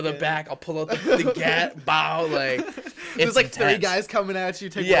got throw it to the back, I'll pull out the gat, bow like. There's like intense. 3 guys coming at you.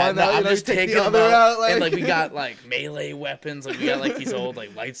 Take one out, I'm just take taking the other out. Like... And like we got like melee weapons. Like we got like these old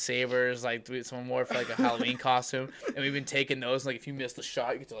like lightsabers. Like someone wore for like a Halloween costume, and we've been taking those. Like if you miss the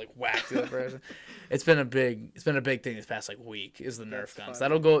shot, you get to like whack the other person. It's been a big thing this past like week. Is the Nerf guns.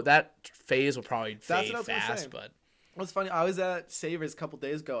 That phase will probably fade fast, but. What's funny, I was at Savers a couple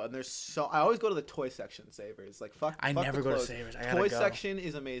days ago, and I always go to the toy section. Savers, like fuck. I never go to Savers. Toy section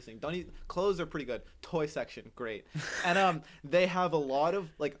is amazing. Clothes are pretty good. Toy section, great. And they have a lot of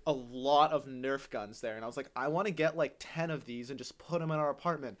Nerf guns there, and I was like, I want to get like 10 of these and just put them in our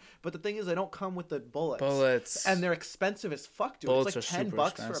apartment. But the thing is, they don't come with the bullets. And they're expensive as fuck, dude. Bullets it's like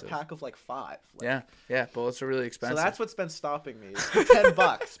 $10 for a pack of like 5. Like, yeah, bullets are really expensive. So that's what's been stopping me.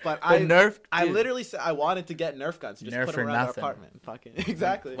 $10. But I literally said I wanted to get Nerf guns. Just Nerf put them around our apartment. Fucking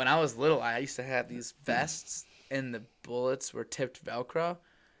exactly. When I was little, I used to have these vests, and the bullets were tipped Velcro,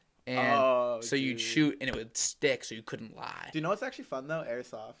 and so you'd shoot, and it would stick, so you couldn't lie. Do you know what's actually fun though?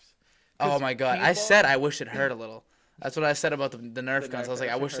 Airsoft. Oh my god! I said I wish it hurt a little. That's what I said about the Nerf guns. I was like,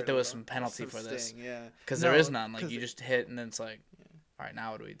 I wish that there was some penalty for this. Yeah. Because there is none. Like you just hit, and then it's like. All right,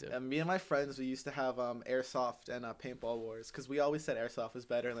 now what do we do? Me and my friends, we used to have airsoft and paintball wars because we always said airsoft was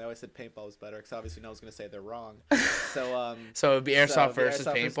better and they always said paintball was better because obviously no one's gonna say they're wrong. So so it'd be airsoft versus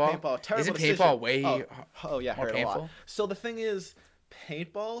paintball. Isn't paintball way more more painful? A lot. So the thing is,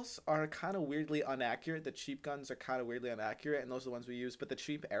 paintballs are kind of weirdly inaccurate. The cheap guns are kind of weirdly inaccurate, and those are the ones we use. But the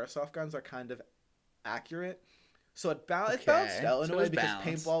cheap airsoft guns are kind of accurate. So it balanced out in a way because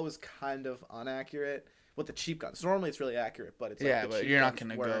paintball was kind of inaccurate. With the cheap guns, normally it's really accurate, but it's like but you're not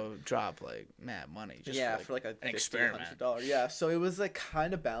gonna go drop like mad money. Just for like an experiment. $100. Yeah, so it was like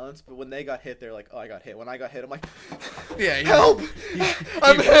kind of balanced, but when they got hit, they're like, "Oh, I got hit." When I got hit, I'm like, "Help!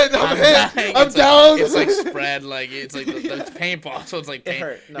 I'm hit! I'm down!" It's like spread, like it's like it's paintball, so it's like paint. It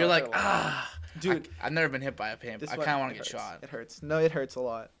hurt. No, you're like, dude. I've never been hit by a paintball. I kind of want to get shot. It hurts. No, it hurts a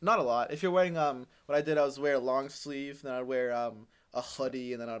lot. Not a lot. If you're wearing what I did, I was wear a long sleeve, then I'd wear a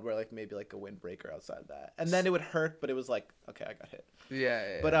hoodie, and then I'd wear like maybe like a windbreaker outside that, and then it would hurt, but it was like, okay, I got hit.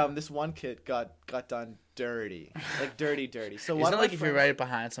 Yeah. But this one kid got done dirty, like dirty. So isn't it like if you're right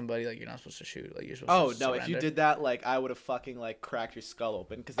behind somebody, like you're not supposed to shoot, like you're supposed to surrender? If you did that, like I would have fucking like cracked your skull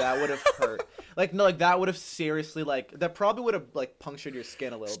open because that would have hurt. Like that would have seriously that probably would have like punctured your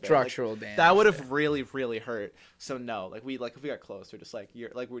skin a little bit. Structural damage. That would have really hurt. So no, like if we got close, we're just like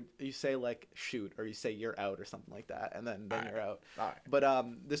you say like shoot or you say you're out or something like that, and then you're out. All right. But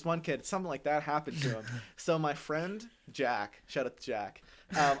this one kid, something like that happened to him. So my friend Jack, shout out to Jack.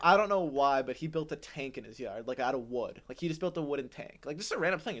 I don't know why, but he built a tank in his yard, like out of wood. Like he just built a wooden tank, like just a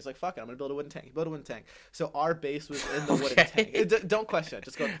random thing. He's like, "Fuck it, I'm gonna build a wooden tank." He built a wooden tank. So our base was in the wooden tank. Don't question it.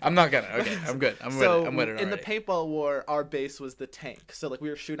 Just go. I'm not gonna. Okay, I'm good. I'm with it. I'm with it already. In the paintball war, our base was the tank. So like we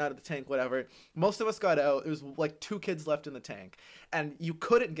were shooting out of the tank, whatever. Most of us got out. It was like 2 kids left in the tank, and you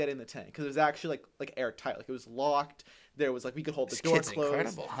couldn't get in the tank because it was actually like airtight. Like it was locked. There was like we could hold the door closed.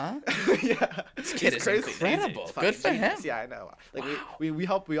 Incredible, huh? Yeah, this kid is incredible. Good for him. Yeah, I know. Like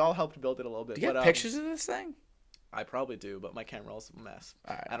we all helped build it a little bit. Do you have pictures of this thing? I probably do, but my camera roll's a mess.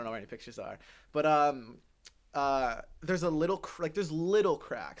 All right. I don't know where any pictures are. But there's there's little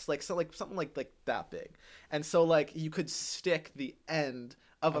cracks, like something like that big, and so like you could stick the end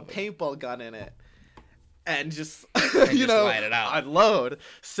of a paintball gun in it. And just light it out. Unload.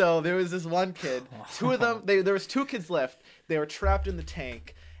 So there was this one kid. 2 of them. There was 2 kids left. They were trapped in the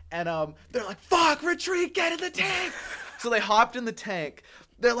tank, and they're like, "Fuck! Retreat! Get in the tank!" So they hopped in the tank.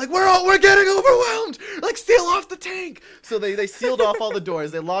 They're like, we're getting overwhelmed. Like, seal off the tank. So they sealed off all the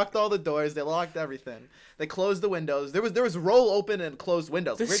doors. They locked all the doors. They locked everything. They closed the windows. There was roll open and closed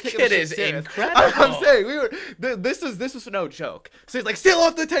windows. This kid is incredible. I'm saying this was no joke. So he's like, seal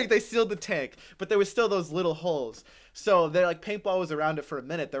off the tank. They sealed the tank, but there was still those little holes. So they're like, paintball was around it for a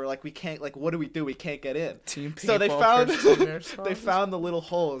minute. They were like, we can't, like, what do we do? We can't get in. So they found the little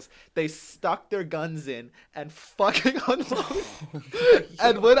holes. They stuck their guns in and fucking unloaded.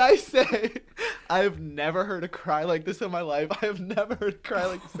 And when I say, I have never heard a cry like this in my life. I have never heard a cry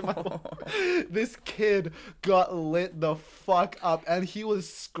like this in my life. This kid got lit the fuck up, and he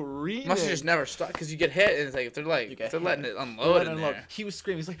was screaming. Must have just never stopped because you get hit, and it's like if they're letting it unload in there. He was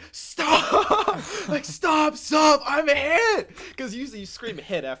screaming. He's like, stop! Like, stop! I'm hit! Because usually you scream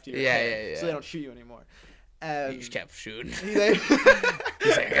hit after you're hit, so they don't shoot you anymore. And he just kept shooting. He's like,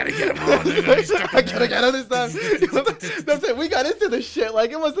 I gotta get him on. I gotta get on this time. That's it. We got into the shit.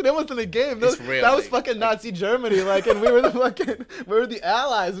 Like, it wasn't a game. It's real, that was like, fucking Nazi Germany. Like, and we were the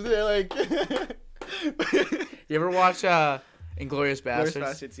allies. They're like. You ever watch Inglourious Basterds? Inglourious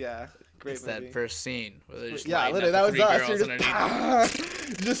Basterds, yeah. Great it's movie. that first scene where they're just literally, that was us.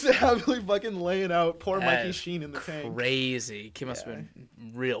 You're just heavily fucking laying out poor Mikey Sheen in the tank. Crazy. He must have been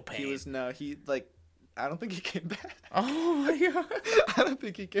real pain. I don't think he came back. Oh my god. I don't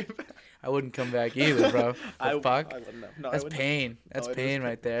think he came back. I wouldn't come back either, bro. Fuck? I wouldn't have. No, that's pain. That's pain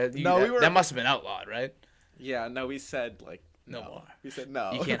right there. That must have been outlawed, right? Yeah, no, we said, like, no more. We said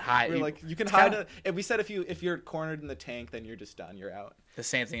no. You can't hide. We're like, you can hide. If we said if you're cornered in the tank, then you're just done. You're out. The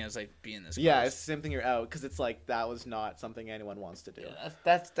same thing as, like, being this close. Yeah, it's the same thing. You're out, because it's like, that was not something anyone wants to do. Yeah,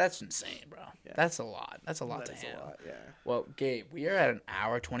 that's insane, bro. Yeah. That's a lot. That's a lot to handle. Yeah. Well, Gabe, we are at an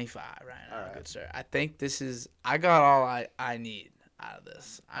hour 25 right now, all right. Good sir. I think I got all I need out of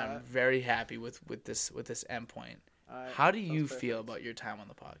this. I'm very happy with this endpoint. How do you feel about your time on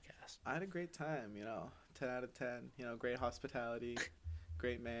the podcast? I had a great time, 10 out of 10, great hospitality,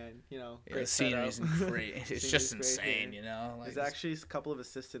 great man, great scenery is great. It's just insane, Like, there's actually a couple of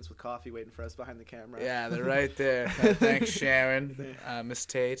assistants with coffee waiting for us behind the camera. Yeah, they're right there. Thanks, Sharon, Miss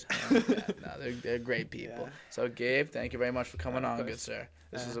Tate. They're great people. Yeah. So, Gabe, thank you very much for coming on, good sir.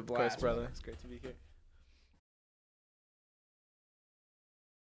 This was a blast, brother. It's great to be here.